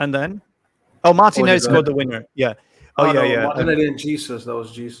 And then? Oh, Martinelli scored the winner. Yeah. Yeah. Martinelli and Jesus. That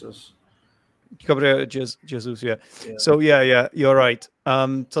was Jesus. Gabriel Jesus, yeah. So yeah, you're right.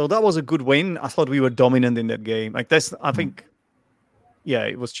 So that was a good win. I thought we were dominant in that game. Like that's, I think,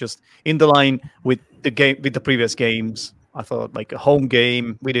 it was just in the line with the game, with the previous games. I thought like a home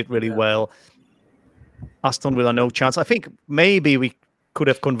game, we did really well. Aston Villa, no chance. I think maybe we could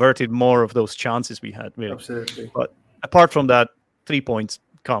have converted more of those chances we had. Really. Absolutely. But apart from that, 3 points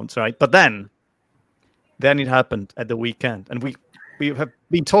counts, right? But then it happened at the weekend, and we we have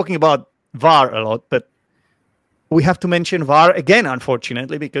been talking about VAR a lot, but we have to mention VAR again,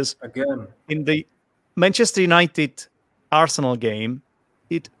 unfortunately, because in the Manchester United Arsenal game,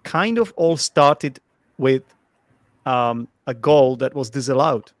 it kind of all started with a goal that was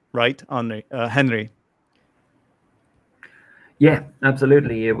disallowed, right, Henry? Yeah,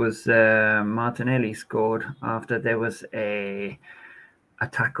 absolutely. It was Martinelli scored after there was a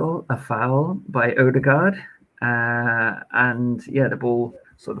tackle, a foul by Odegaard. And yeah, the ball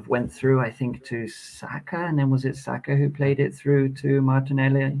sort of went through, I think, to Saka. And then was it Saka who played it through to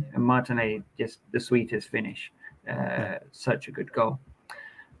Martinelli? And Martinelli, just the sweetest finish. Such a good goal.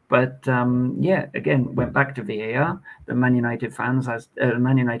 But yeah, again, went back to VAR. The Man United fans,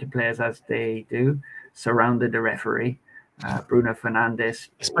 Man United players, as they do, surrounded the referee. Bruno Fernandes,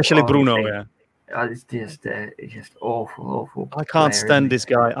 especially Bruno. Yeah, it's just awful. I can't stand this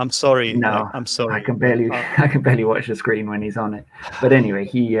guy. I'm sorry. No, I'm sorry. I can barely watch the screen when he's on it. But anyway,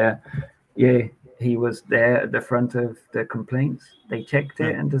 he was there at the front of the complaints. They checked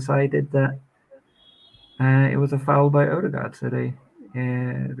it and decided that it was a foul by Odegaard. So the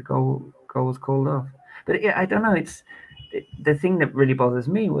goal was called off. But yeah, I don't know. The thing that really bothers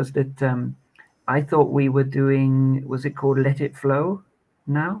me was that I thought we were doing, was it called Let It Flow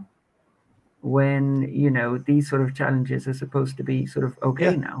now? When, these sort of challenges are supposed to be sort of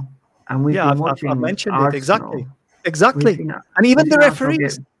okay now. And we've been watching I've mentioned Arsenal. it. Exactly. And even the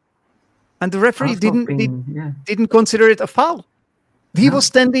referees. And the referee didn't consider it a foul. He was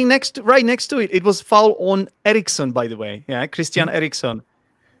standing right next to it. It was foul on Eriksen, by the way. Yeah, Christian Eriksen.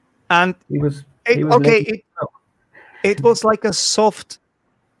 And it was like a soft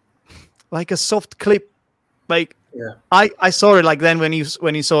clip. Like I saw it like then when you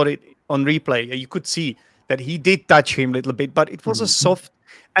saw it on replay, you could see that he did touch him a little bit, but it was a soft,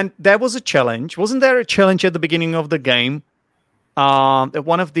 and there was a challenge. Wasn't there a challenge at the beginning of the game?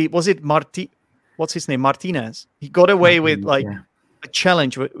 What's his name? Martinez. He got away with a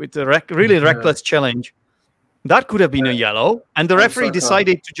challenge with a really reckless challenge. That could have been a yellow, and the referee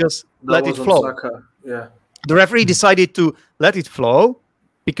decided to just let it flow. The referee decided to let it flow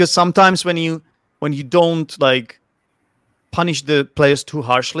because sometimes when you don't like punish the players too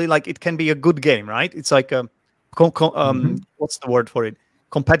harshly, like it can be a good game, right? It's like a what's the word for it?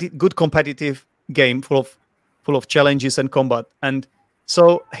 Good competitive game full of challenges and combat. And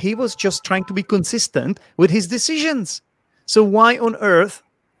so he was just trying to be consistent with his decisions. So why on earth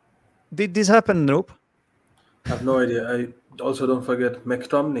did this happen, Noop? I have no idea. I also don't forget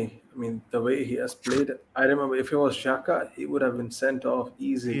McTominay. I mean, the way he has played. I remember if it was Xhaka, he would have been sent off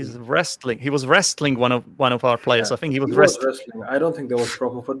easily. He was wrestling one of our players. Yeah, I think he was wrestling. I don't think there was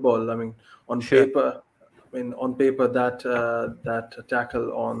proper football. I mean, on paper, that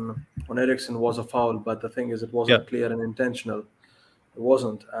tackle on Eriksen was a foul, but the thing is, it wasn't clear and intentional. It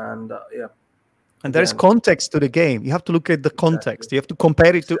wasn't, and And there is context to the game. You have to look at the context. You have to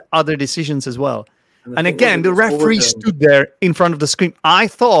compare it to other decisions as well. And again, the referee stood there in front of the screen. I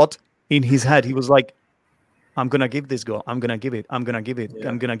thought in his head, he was like, I'm going to give this goal. I'm going to give it. I'm going to give it.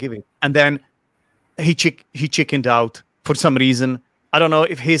 I'm going to give it. And then he chickened out for some reason. I don't know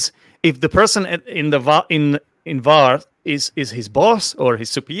if the person in VAR is his boss or his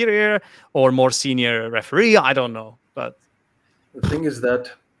superior or more senior referee. I don't know. But the thing is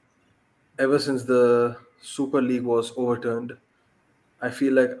that ever since the Super League was overturned, I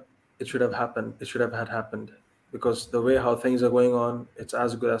feel like it should have happened. It should have happened because the way how things are going on, it's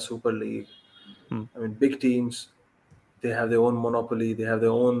as good as Super League. I mean, big teams, they have their own monopoly. They have their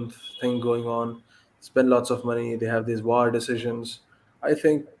own thing going on. Spend lots of money. They have these VAR decisions. I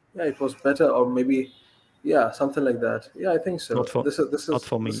think, it was better, or maybe, something like that. Yeah, I think so. Not for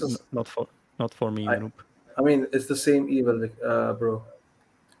me. Not for me. I mean, it's the same evil, bro.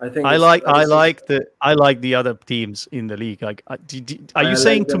 I think I like the other teams in the league. Like, are you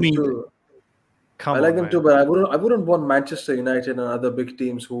saying to me? I like them too, but I wouldn't want Manchester United and other big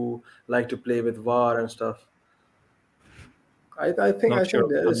teams who like to play with VAR and stuff. I think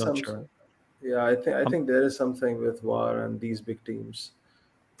there is something. Sure. Yeah, I think there is something with VAR and these big teams.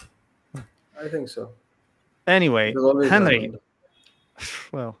 I think so. Anyway, Henry.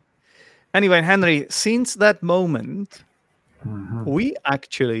 Well, anyway, Henry. Since that moment. We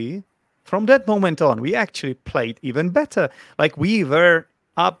actually, from that moment on, we actually played even better. Like we were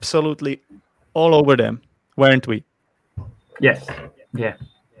absolutely all over them, weren't we? Yes. Yeah,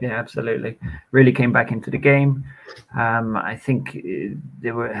 absolutely. Really came back into the game. I think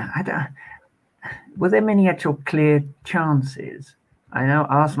there were there many actual clear chances? I know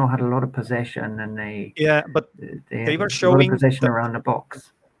Arsenal had a lot of possession and they were showing a lot of possession around the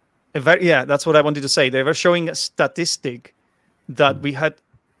box. That's what I wanted to say. They were showing a statistic that we had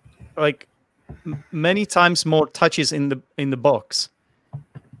like many times more touches in the box.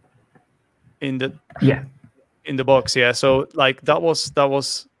 In the box, yeah. So like that was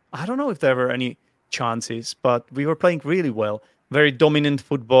I don't know if there were any chances, but we were playing really well. Very dominant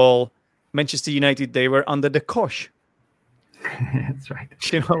football. Manchester United, they were under the cosh. That's right.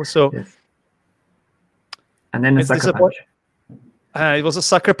 So yes. And then a sucker punch. It was a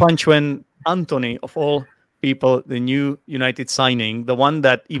sucker punch when Antony, of all people, the new United signing, the one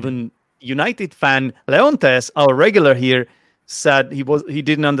that even United fan Leontes, our regular here, said he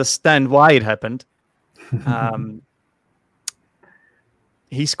didn't understand why it happened.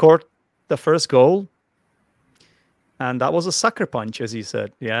 He scored the first goal, and that was a sucker punch, as he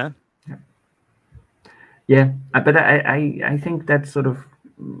said. Yeah. But I think that's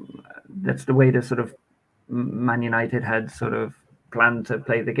the way the sort of Man United had sort of planned to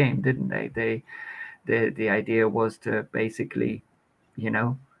play the game, didn't they? The idea was to basically,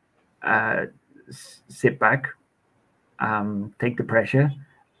 sit back, take the pressure,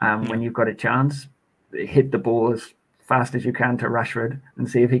 when you've got a chance, hit the ball as fast as you can to Rashford and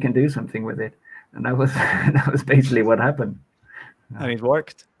see if he can do something with it. And that was basically what happened. And it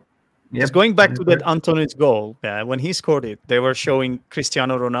worked. Yep. Just going back to that Antony's goal, when he scored it, they were showing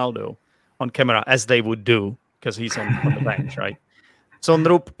Cristiano Ronaldo on camera, as they would do, because he's on the bench, right? So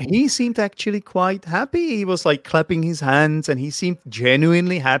Nrup, he seemed actually quite happy. He was like clapping his hands, and he seemed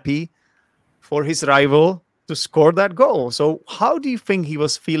genuinely happy for his rival to score that goal. So how do you think he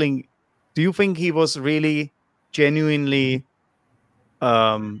was feeling? Do you think he was really genuinely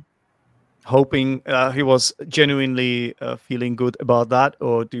hoping, he was genuinely feeling good about that?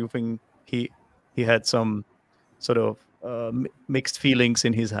 Or do you think he had some sort of mixed feelings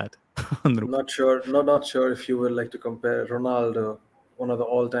in his head? Not sure if you would like to compare Ronaldo, one of the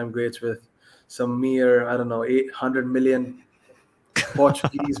all-time greats, with some mere, 800 million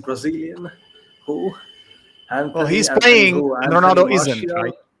Portuguese Brazilian who Anthony, well, he's playing and Ronaldo isn't,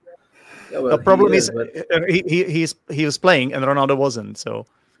 right? Yeah, well, the problem is he was playing and Ronaldo wasn't. So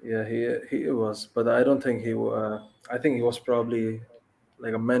yeah, he was, but I don't think he I think he was probably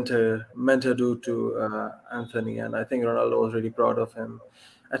like a mentor dude to Anthony, and I think Ronaldo was really proud of him.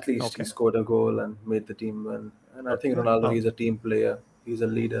 At least he scored a goal and made the team win. And I think Ronaldo, he's a team player. He's a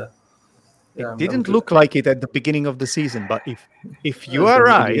leader. It didn't look like it at the beginning of the season, but if you are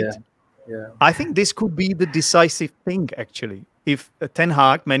right, I think this could be the decisive thing, actually. If Ten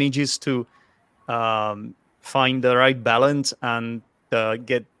Hag manages to find the right balance and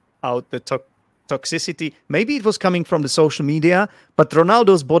get out the toxicity, maybe it was coming from the social media, but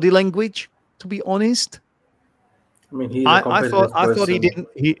Ronaldo's body language, to be honest, I mean, I thought he didn't.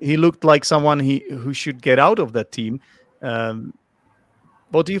 He looked like someone who should get out of that team.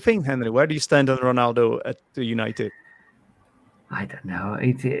 What do you think, Henry? Where do you stand on Ronaldo at the United? I don't know.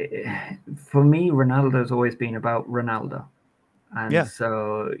 For me, Ronaldo's always been about Ronaldo, and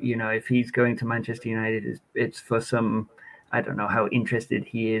so if he's going to Manchester United, it's for some. I don't know how interested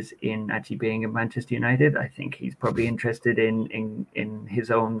he is in actually being at Manchester United. I think he's probably interested in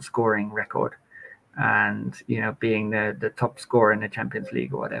his own scoring record, and being the top scorer in the Champions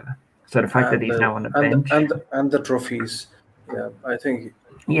League or whatever. So the fact that he's now on the bench and the trophies, I think.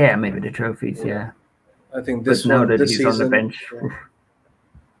 Yeah, maybe the trophies. Yeah, I think he's season, on the bench.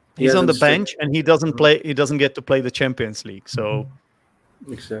 He's on the bench and he doesn't play. He doesn't get to play the Champions League, so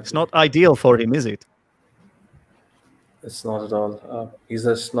it's not ideal for him, is it? It's not at all. He's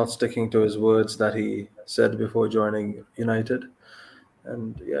just not sticking to his words that he said before joining United.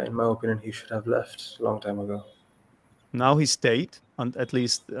 And in my opinion, he should have left a long time ago. Now he stayed, at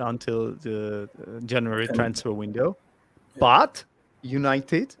least until the January transfer window. Yeah. But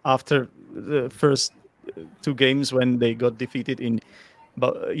United, after the first 2 games when they got defeated in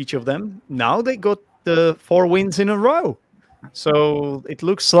each of them, now they got the 4 wins in a row. So it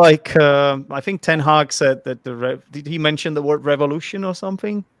looks like, I think Ten Hag said that did he mention the word revolution or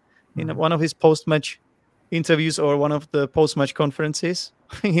something in one of his post-match interviews or one of the post-match conferences?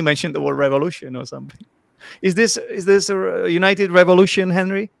 He mentioned the word revolution or something. Is this a United revolution,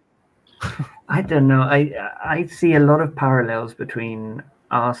 Henry? I don't know. I see a lot of parallels between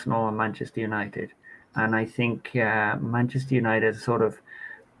Arsenal and Manchester United, and I think Manchester United is sort of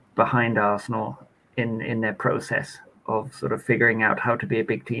behind Arsenal in their process of sort of figuring out how to be a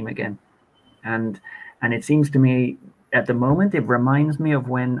big team again. And it seems to me at the moment, it reminds me of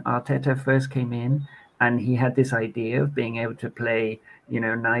when Arteta first came in and he had this idea of being able to play,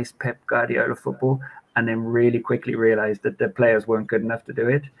 nice Pep Guardiola football, and then really quickly realized that the players weren't good enough to do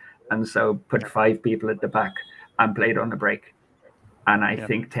it. And so put 5 people at the back and played on the break. And I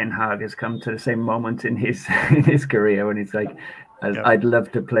think Ten Hag has come to the same moment in his career when he's like, I'd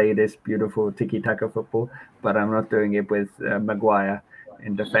love to play this beautiful tiki-taka football, but I'm not doing it with Maguire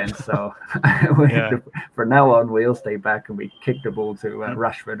in defense. So for now on, we'll stay back and we kick the ball to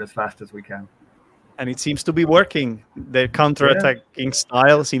Rashford as fast as we can. And it seems to be working. The counter-attacking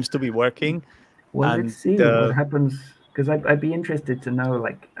style seems to be working. Well, let's see what happens. Because I'd be interested to know,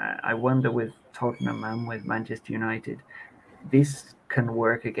 like, I wonder with Tottenham and with Manchester United, this can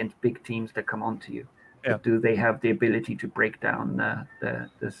work against big teams that come onto you. Yeah. But do they have the ability to break down the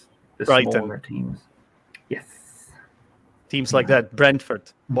smaller teams? Yes. Teams like that,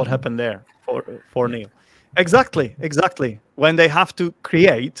 Brentford. What happened there? 4-0. Exactly. When they have to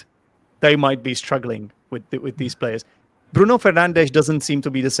create, they might be struggling with these players. Bruno Fernandes doesn't seem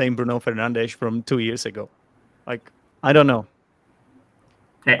to be the same Bruno Fernandes from 2 years ago. Like, I don't know.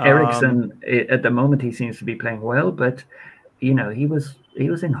 Eriksen, at the moment, he seems to be playing well, but he was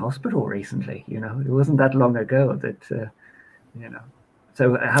in hospital recently. It wasn't that long ago that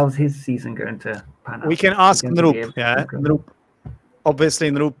So how's his season going to pan out? We can ask Noop. Yeah, Noop.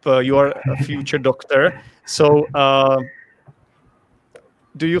 Obviously, Noop, you are a future doctor. So,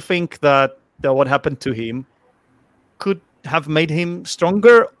 do you think that what happened to him could have made him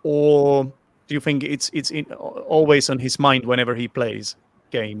stronger, or do you think it's always on his mind whenever he plays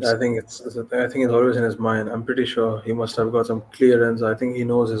games? I think it's always in his mind. I'm pretty sure he must have got some clearance. I think he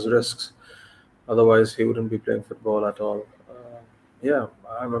knows his risks. Otherwise, he wouldn't be playing football at all.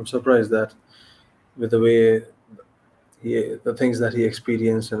 I'm surprised that with the way the things that he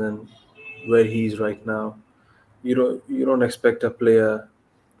experienced and then where he is right now, you don't expect a player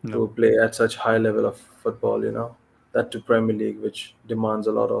to play at such high level of football. That to Premier League, which demands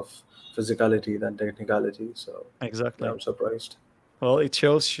a lot of physicality than technicality. So exactly, I'm surprised. Well, it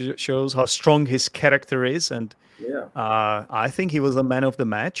shows how strong his character is, and I think he was a man of the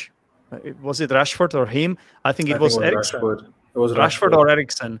match. Was it Rashford or him? I think it was Eriksen. It was Rashford or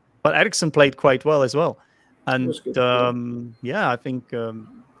Eriksen, but Eriksen played quite well as well. And I think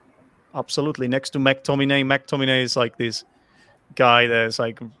absolutely next to McTominay. McTominay is like this guy that's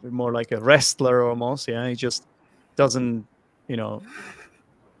like more like a wrestler almost. Yeah, he just doesn't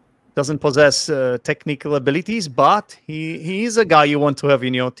possess technical abilities, but he is a guy you want to have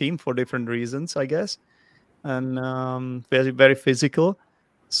in your team for different reasons, I guess, and very, very physical.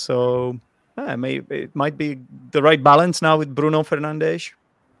 So maybe it might be the right balance now with Bruno Fernandes.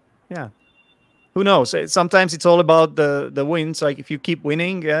 Yeah, who knows? Sometimes it's all about the wins. Like if you keep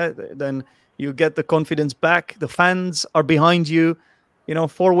winning, then you get the confidence back. The fans are behind you.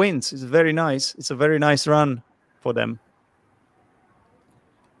 4 wins is very nice. It's a very nice run for them.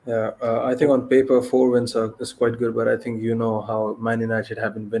 Yeah, I think on paper 4 wins is quite good, but I think how Man United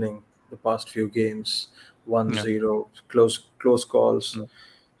have been winning the past few games, 1-0, close calls.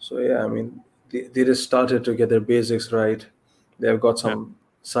 So I mean, they just started to get their basics right. They have got some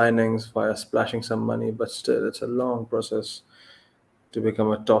signings via splashing some money, but still it's a long process to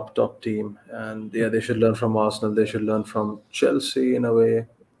become a top team. And they should learn from Arsenal. They should learn from Chelsea in a way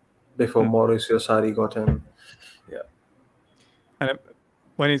before Mauricio Sarri got in. Yeah. And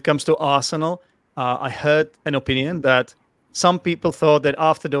when it comes to Arsenal, I heard an opinion that some people thought that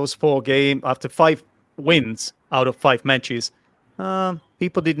after those 4 games, after 5 wins out of 5 matches,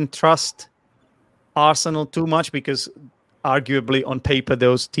 people didn't trust Arsenal too much because arguably on paper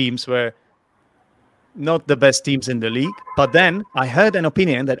those teams were not the best teams in the league. But then I heard an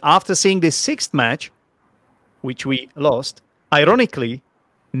opinion that after seeing this 6th match, which we lost, ironically,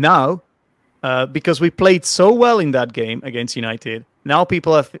 now, because we played so well in that game against United, now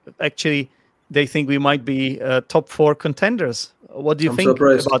people are they think we might be top 4 contenders. What do you think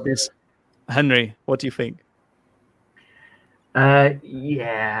about this, Henry? What do you think? I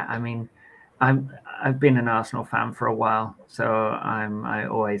mean, I've been an Arsenal fan for a while, so I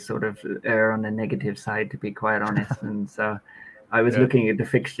always sort of err on the negative side, to be quite honest. And so I was looking at the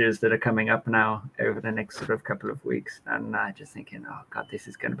fixtures that are coming up now over the next sort of couple of weeks, and just thinking, oh God, this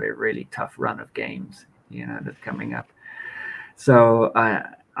is going to be a really tough run of games, that's coming up. So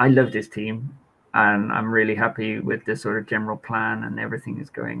I love this team, and I'm really happy with the sort of general plan and everything is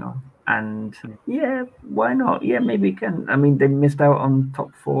going on. And why not? Yeah, maybe we can. I mean, they missed out on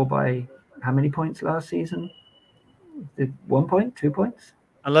top 4 by how many points last season? 1 point, 2 points?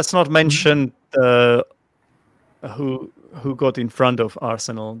 And let's not mention who got in front of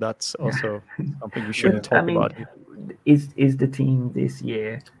Arsenal. That's also something we should talk about. Is the team this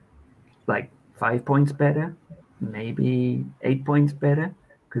year like 5 points better? Maybe 8 points better?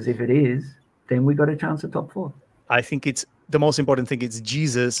 Because if it is, then we got a chance at top 4. I think it's the most important thing. It's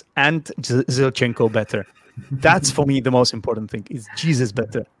Jesus and Zinchenko better. That's for me the most important thing. Is Jesus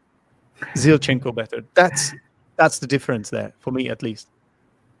better? Zinchenko better? That's the difference there for me, at least.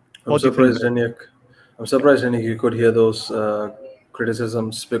 I'm surprised, Henrik, you could hear those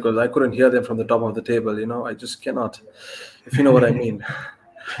criticisms, because I couldn't hear them from the top of the table. I just cannot, if you know what I mean.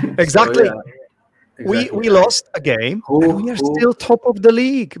 Exactly. So, yeah, exactly. We lost a game, and we are still top of the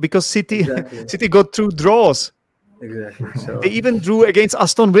league because City got 2 draws. Exactly. So they even drew against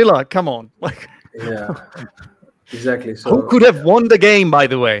Aston Villa. Come on, yeah, exactly. So who could have won the game? By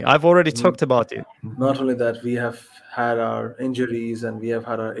the way, I've already talked about it. Not only that, we have had our injuries and we have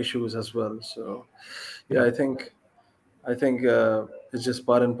had our issues as well. So yeah, I think it's just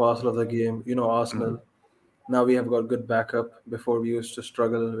part and parcel of the game. Arsenal. Now we have got good backup. Before we used to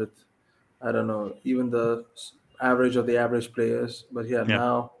struggle with, I don't know, even the average of the average players. But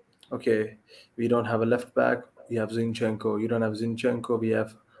now, okay, we don't have a left back. We have Zinchenko. You don't have Zinchenko. We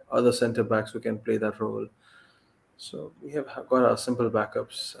have other centre backs who can play that role. So we have got our simple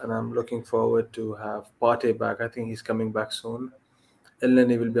backups, and I'm looking forward to have Partey back. I think he's coming back soon.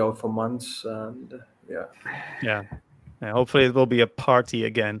 Elneny will be out for months, and yeah. Hopefully it will be a party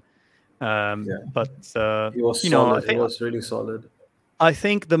again. But he was solid. He was really solid. I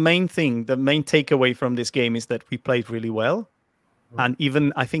think the main takeaway from this game is that we played really well, and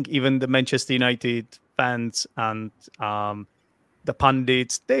I think even the Manchester United fans and the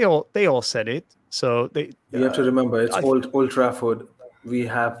pundits, they all said it. So you have to remember, it's Old Trafford. We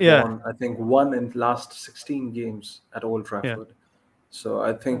have won, I think, one in the last 16 games at Old Trafford. Yeah. So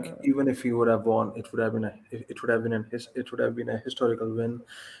I think even if we would have won, it would have been a historical win.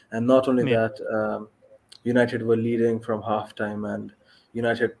 And not only that, United were leading from halftime, and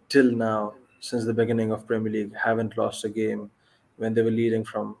United till now, since the beginning of Premier League, haven't lost a game when they were leading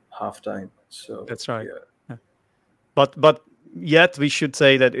from halftime. So that's right. Yeah. But yet we should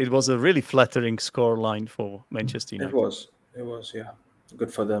say that it was a really flattering scoreline for Manchester United. It was, yeah.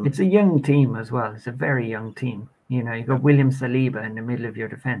 Good for them. It's a young team as well. It's a very young team. You've got William Saliba in the middle of your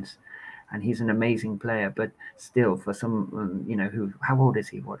defense, and he's an amazing player. But still, for some, how old is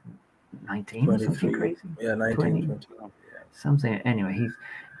he? What, 19 or something crazy? Yeah, 19, 20. Something. Anyway, he's,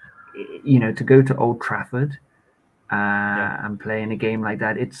 to go to Old Trafford and play in a game like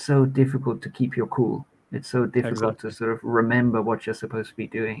that, it's so difficult to keep your cool. It's so difficult to sort of remember what you're supposed to be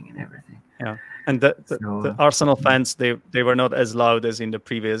doing and everything. Yeah, and the Arsenal fans, they were not as loud as in the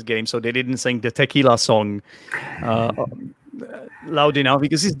previous game, so they didn't sing the Tequila song loud enough,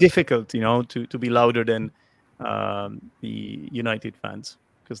 because it's difficult, to be louder than the United fans,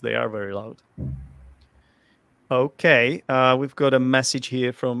 because they are very loud. Okay, we've got a message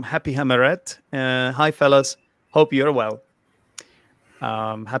here from Happy Hammerette. Hi, fellas. Hope you're well.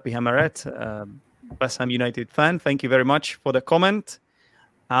 Happy Hammerette. West Ham United fan, thank you very much for the comment.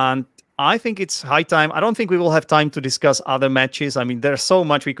 And I think it's high time. I don't think we will have time to discuss other matches. I mean, there's so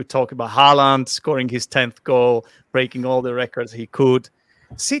much we could talk about. Haaland scoring his 10th goal, breaking all the records he could.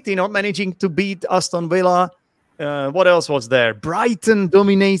 City not managing to beat Aston Villa. What else was there? Brighton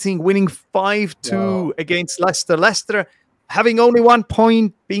dominating, winning 5-2 against Leicester. Leicester having only 1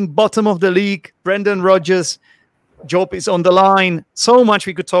 point, being bottom of the league. Brendan Rodgers' job is on the line. So much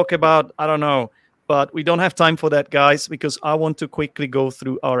we could talk about. I don't know. But we don't have time for that, guys, because I want to quickly go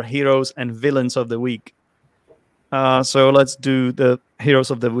through our heroes and villains of the week. So let's do the heroes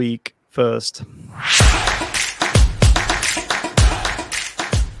of the week first.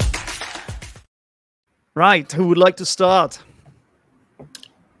 Right, who would like to start?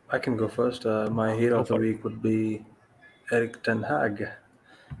 I can go first. My hero of the week would be Erik ten Hag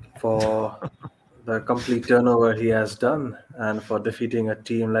for the complete turnover he has done, and for defeating a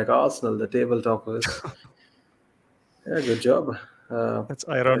team like Arsenal, the table toppers. Yeah, good job. That's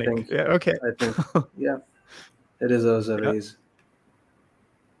ironic. I think, it deserves a raise.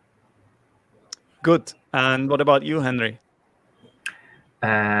 Good. And what about you, Henry?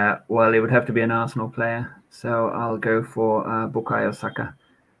 Well, it would have to be an Arsenal player, so I'll go for Bukayo Saka.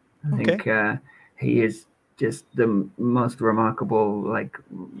 I think he is just the most remarkable,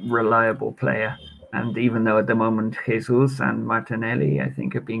 reliable player. And even though at the moment Jesus and Martinelli, I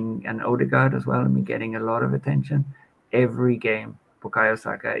think, and Odegaard as well, and getting a lot of attention, every game Bukayo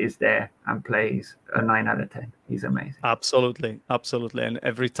Saka is there and plays a 9 out of 10. He's amazing. Absolutely. And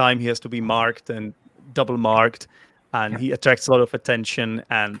every time he has to be marked and double marked, and he attracts a lot of attention,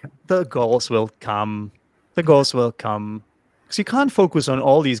 and the goals will come. Because you can't focus on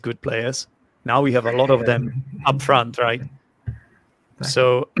all these good players. Now we have a lot of them up front, right?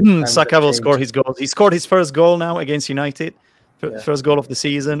 So Saka will score his goals. He scored his first goal now against United, first goal of the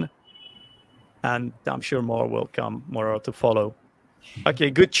season, and I'm sure more will come, more to follow. Okay,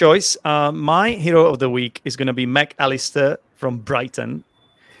 good choice. My hero of the week is going to be Mac Allister from Brighton.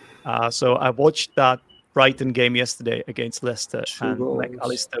 So I watched that Brighton game yesterday against Leicester, 2 and Mac goals.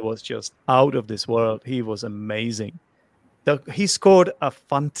 Allister was just out of this world. He was amazing. He scored a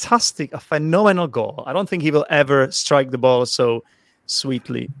phenomenal goal. I don't think he will ever strike the ball so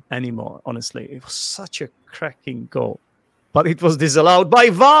sweetly anymore, honestly. It was such a cracking goal. But it was disallowed by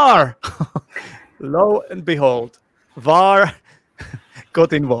VAR. Lo and behold, VAR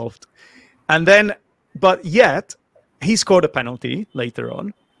got involved. And then, but yet, he scored a penalty later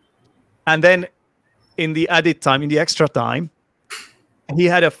on. And then in the added time, in the extra time, he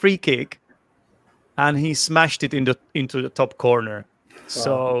had a free kick and he smashed it into the top corner. Wow.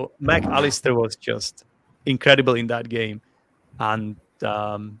 So Mac Allister was just incredible in that game. And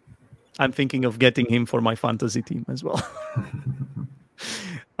I'm thinking of getting him for my fantasy team as well.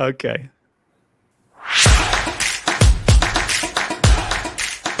 Okay.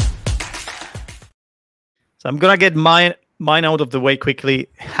 So I'm going to get mine out of the way quickly.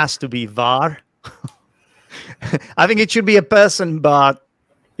 It has to be VAR. I think it should be a person, but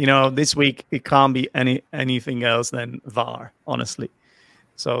this week it can't be anything else than VAR, honestly.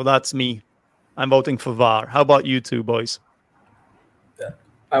 So that's me. I'm voting for VAR. How about you two, boys?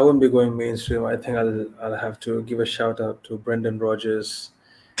 I wouldn't be going mainstream. I think I'll have to give a shout out to Brendan Rodgers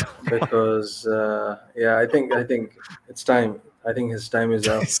because I think it's time. I think his time is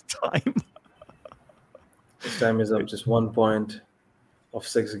up. His time is up. Just 1 point of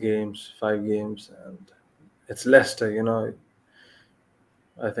 6 games, 5 games, and it's Leicester.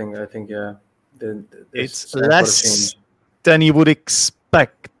 I think it's less than you would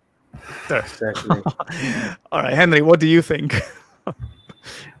expect. Exactly. All right, Henry, what do you think?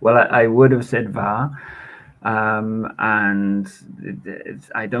 Well, I would have said VAR, and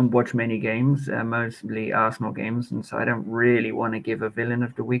I don't watch many games, mostly Arsenal games, and so I don't really want to give a villain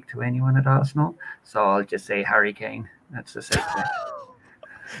of the week to anyone at Arsenal. So I'll just say Harry Kane. That's the safe bet.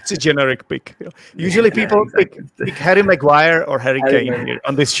 It's a generic pick. Usually people pick Harry Maguire or Harry Kane here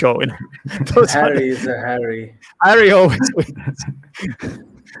on this show. Harry is a Harry. Harry always wins.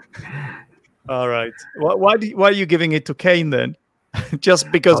 All right. Why are you giving it to Kane then? Just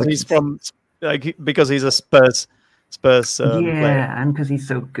because because he's a Spurs player. And because he's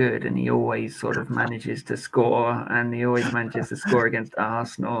so good and he always sort of manages to score, and he always manages to score against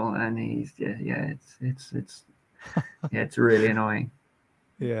Arsenal, and it's really annoying.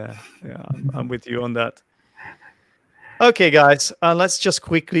 Yeah, I'm with you on that. Okay, guys, let's just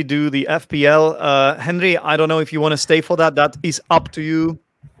quickly do the FPL. Henry, I don't know if you want to stay for that. That is up to you.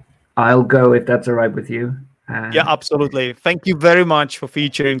 I'll go if that's all right with you. Yeah, absolutely. Thank you very much for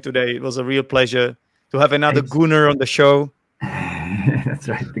featuring today. It was a real pleasure to have another Gooner on the show. That's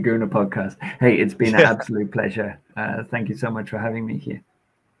right, the Gooner podcast. Hey, it's been an absolute pleasure. Thank you so much for having me here.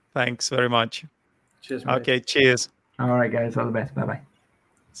 Thanks very much. Cheers, mate. Okay, cheers. All right, guys. All the best. Bye-bye.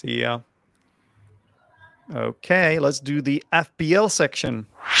 See ya. Okay, let's do the FPL section.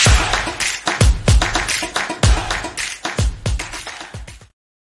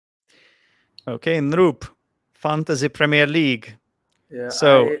 Okay, Nroop, Fantasy Premier League. Yeah,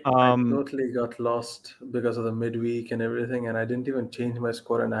 so I totally got lost because of the midweek and everything, and I didn't even change my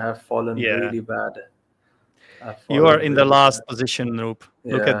score, and I have fallen really bad. You are in the last position, Nroop.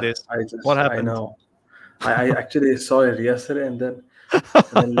 Look at this. What happened? I know. I actually saw it yesterday, and then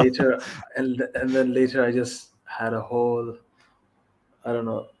later, and then later, I just had a whole. I don't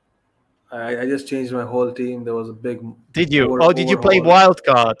know. I just changed my whole team. There was a big. Did you? Did you play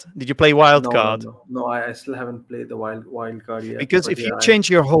wildcard? Did you play wildcard? No, I still haven't played the wild card yet. Because if you change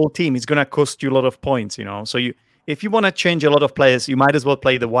your whole team, it's gonna cost you a lot of points. So if you want to change a lot of players, you might as well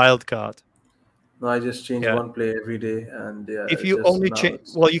play the wildcard. No, I just change one player every day, and if you only change,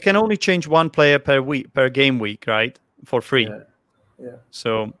 you can only change one player per game week, right? For free. Yeah.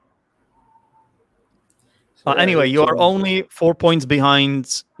 So anyway, you are only 4 points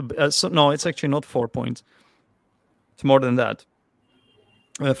behind. No, it's actually not 4 points. It's more than that.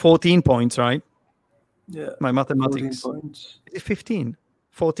 14 points, right? Yeah. My mathematics. 14 points. 15.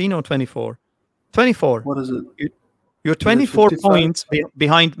 14 or 24? 24. What is it? You're 24 points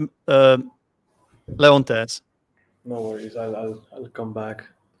behind Leontes. No worries. I'll come back.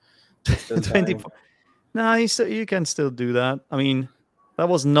 24. No, you can still do that. I mean, that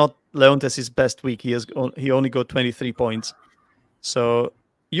was not Leontes' best week. He only got 23 points. So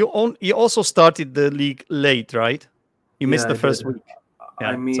you also started the league late, right? You missed the first week.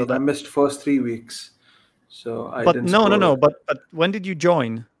 I missed first 3 weeks. So I but didn't. No. But when did you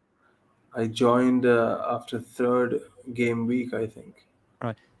join? I joined after third game week, I think.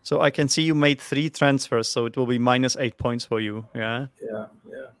 Right. So I can see you made 3 transfers, so it will be minus 8 points for you. Yeah. Yeah.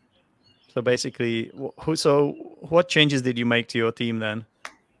 So basically, what changes did you make to your team then?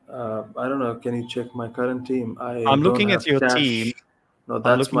 I don't know. Can you check my current team? I'm looking at your team. No,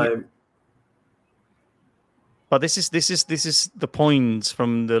 that's my. But this is the points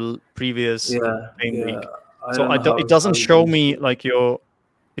from the previous game week. So it doesn't show me like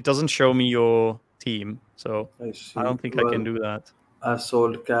it doesn't show me your team. So I don't think I can do that. I've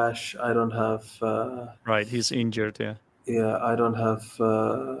sold Cash. I don't have. Right, he's injured. Yeah. Yeah, I don't have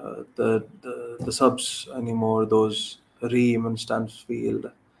the subs anymore. Those Ream and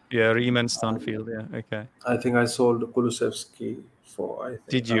Stanfield. Yeah, Ream and Stanfield. Yeah, okay. I think I sold Kulusevski for. I think.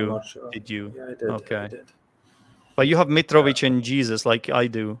 Did you? I'm not sure. Did you? Yeah, I did. Okay. I did. But you have Mitrovic and Jesus like I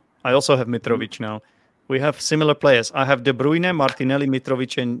do. I also have Mitrovic now. We have similar players. I have De Bruyne, Martinelli,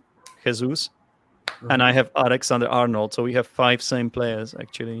 Mitrovic, and Jesus. And I have Alexander Arnold. So we have 5 same players,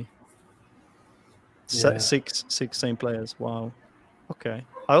 actually. Yeah. Six same players. Wow. Okay.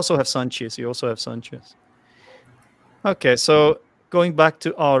 I also have Sanchez. You also have Sanchez. Okay, so going back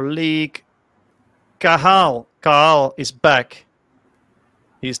to our league. Cahill is back.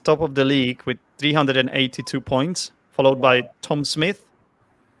 He's top of the league with 382 points, followed by Tom Smith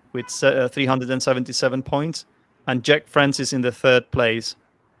with 377 points, and Jack Francis in the 3rd place.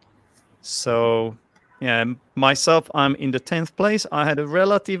 So, yeah, myself, I'm in the 10th place. I had a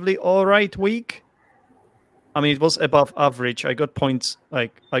relatively all right week. I mean, it was above average. I got points,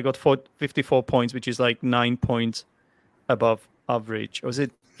 like I got 54 points, which is like 9 points above average. Or was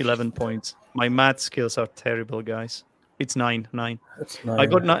it 11 points? My math skills are terrible, guys. It's 9. That's 9. I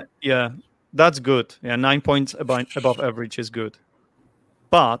got 9. Yeah, that's good. Yeah, 9 points above average is good.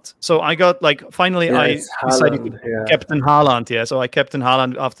 But so I got finally I decided to captain Haaland. Yeah, so I captain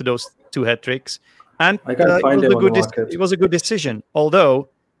Haaland after those 2 hat tricks, and I can't find him on the market. It was a good decision. Although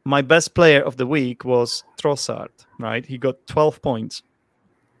my best player of the week was Trossard. Right, he got 12 points.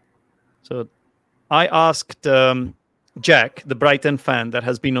 So I asked Jack, the Brighton fan that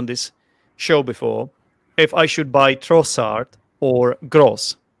has been on this show before, if I should buy Trossard or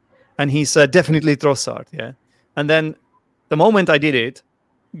Gross. And he said, definitely Trossard, yeah. And then the moment I did it,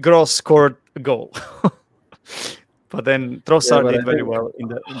 Gross scored a goal. But then Trossard did very well in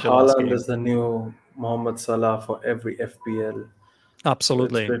the last game. Haaland is the new Mohamed Salah for every FPL.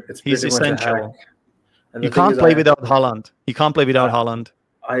 Absolutely. So it's he's essential. And you can't play without Haaland. You can't play without Haaland.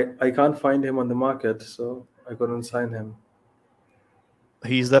 I can't find him on the market, so I couldn't sign him.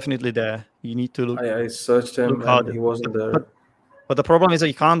 He's definitely there. You need to look. I searched him and he wasn't there. But the problem is that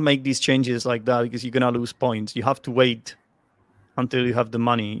you can't make these changes like that because you're gonna lose points. You have to wait until you have the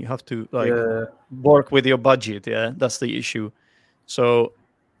money. You have to work with your budget. Yeah, that's the issue. So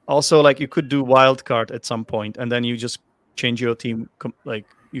also you could do wildcard at some point, and then you just change your team.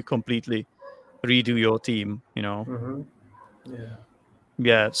 You completely redo your team. You know. Mm-hmm. Yeah.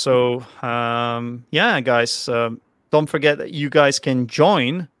 Yeah. So guys. Don't forget that you guys can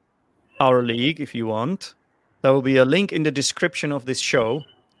join our league if you want. There will be a link in the description of this show.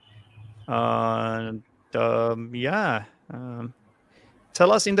 Tell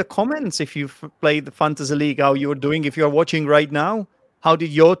us in the comments if you've played the Fantasy League, how you're doing. If you're watching right now, how did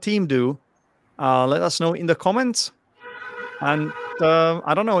your team do? Let us know in the comments. And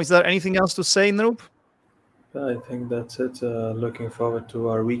I don't know, is there anything else to say, Noop? I think that's it. Looking forward to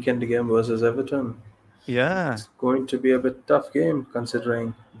our weekend game versus Everton. Yeah. It's going to be a bit tough game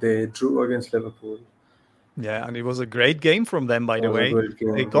considering they drew against Liverpool. Yeah, and it was a great game from them, by the way.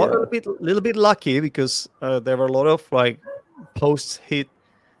 They got a little bit lucky because there were a lot of posts hit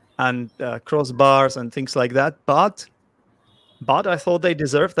and crossbars and things like that. But I thought they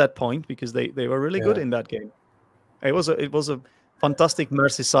deserved that point because they were really good in that game. It was a fantastic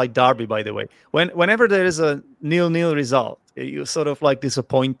Merseyside derby, by the way. Whenever there is a 0-0 result, you're sort of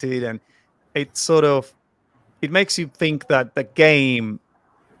disappointed, and it makes you think that the game,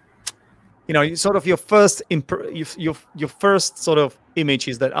 sort of your first your first sort of image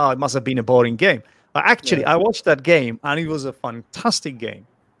is that it must have been a boring game. But actually, I watched that game and it was a fantastic game.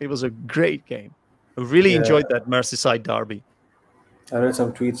 It was a great game. I really enjoyed that Merseyside derby. I read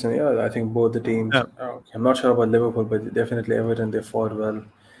some tweets and I think both the teams. I'm not sure about Liverpool, but definitely Everton. They fought well.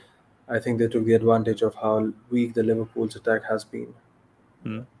 I think they took the advantage of how weak the Liverpool's attack has been.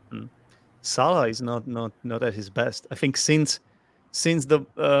 Mm-hmm. Salah is not at his best. I think since the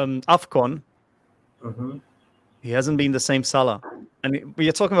AFCON, he hasn't been the same Salah. And we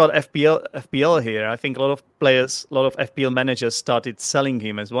are talking about FPL here. I think a lot of FPL managers started selling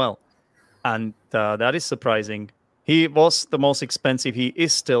him as well, and that is surprising. He was the most expensive. He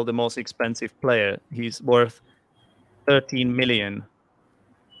is still the most expensive player. He's worth 13 million.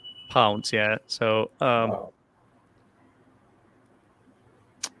 pounds. Yeah. So Wow.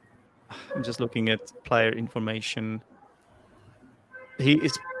 I'm just looking at player information. He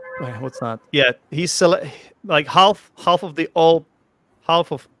is. What's that? Yeah, he's like half of all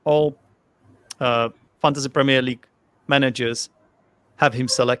Fantasy Premier League managers have him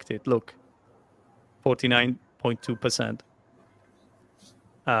selected. Look, 49.2%.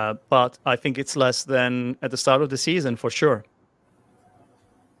 But I think it's less than at the start of the season for sure.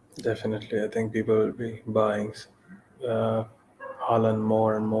 Definitely, I think people will be buying Haaland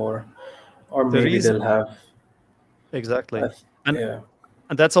more and more, or maybe they'll have. Exactly, Yeah.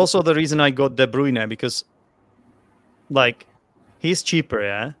 And that's also the reason I got De Bruyne, because like he's cheaper,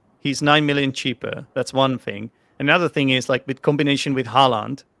 yeah. He's 9 million cheaper. That's one thing. Another thing is like with combination with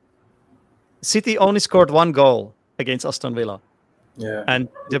Haaland, City only scored 1 goal against Aston Villa. Yeah. And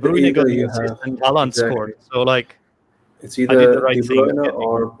De Bruyne got the assist and Haaland scored. So like it's either De Bruyne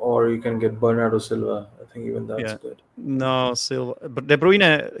or you can get Bernardo Silva. I think even that's good. No, Silva, but De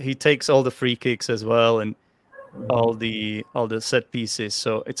Bruyne, he takes all the free kicks as well and all the set pieces.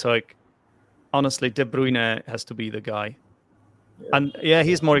 So it's like honestly, De Bruyne has to be the guy. Yeah. And yeah,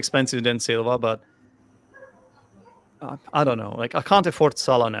 he's more expensive than Silva, but I don't know. Like I can't afford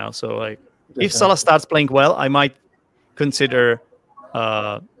Salah now. So like if Salah starts playing well, I might consider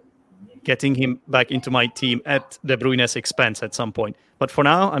getting him back into my team at De Bruyne's expense at some point. But for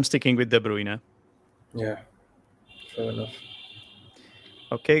now, I'm sticking with De Bruyne. Yeah, fair enough.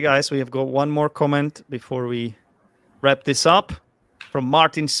 Okay, guys, we have got one more comment before we wrap this up from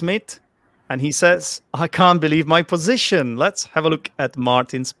Martin Smith. And he says, I can't believe my position. Let's have a look at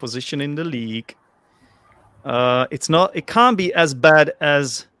Martin's position in the league. It can't be as bad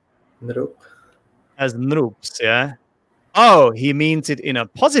as Nroop's, yeah? Oh, he means it in a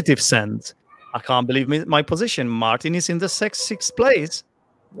positive sense. I can't believe my position. Martin is in the sixth place.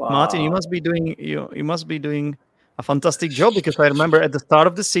 Wow. Martin, you must be doing a fantastic job, because I remember at the start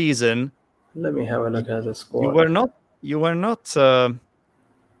of the season. Let me have a look at the score. You were not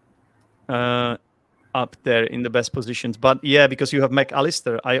up there in the best positions, but yeah, because you have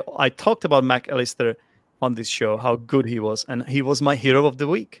McAllister. I talked about McAllister on this show, how good he was, and he was my hero of the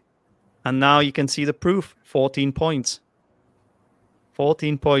week. And now you can see the proof. 14 points.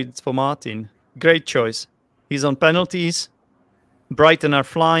 14 points for Martin. Great choice. He's on penalties. Brighton are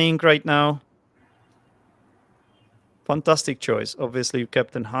flying right now. Fantastic choice. Obviously, you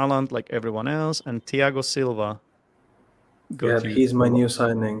captain Haaland like everyone else, and Thiago Silva. He's my new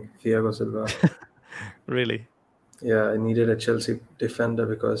signing, Thiago Silva. Really? Yeah, I needed a Chelsea defender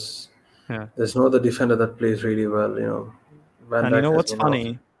because there's no other defender that plays really well. And you know what's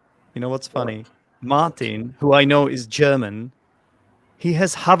funny? What? Martin, who I know is German, he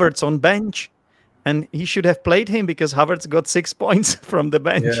has Havertz on bench, and he should have played him because Havertz got 6 points from the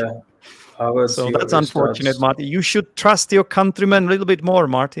bench. Yeah, Havertz. So that's unfortunate, Martin. You should trust your countrymen a little bit more,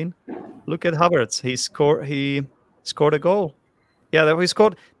 Martin. Look at Havertz. He scored a goal. Yeah,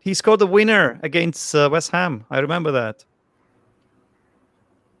 he scored the winner against West Ham. I remember that.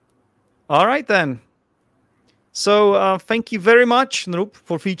 All right, then. So thank you very much, Nroop,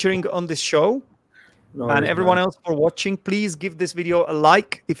 for featuring on this show. And everyone else for watching. Please give this video a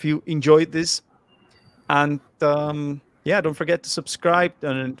like if you enjoyed this. And don't forget to subscribe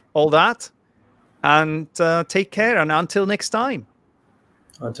and all that. And take care. And until next time.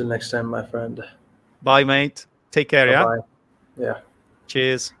 Until next time, my friend. Bye, mate. Take care, Bye-bye. Yeah?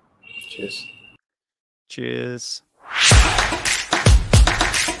 Cheers. Cheers. Cheers.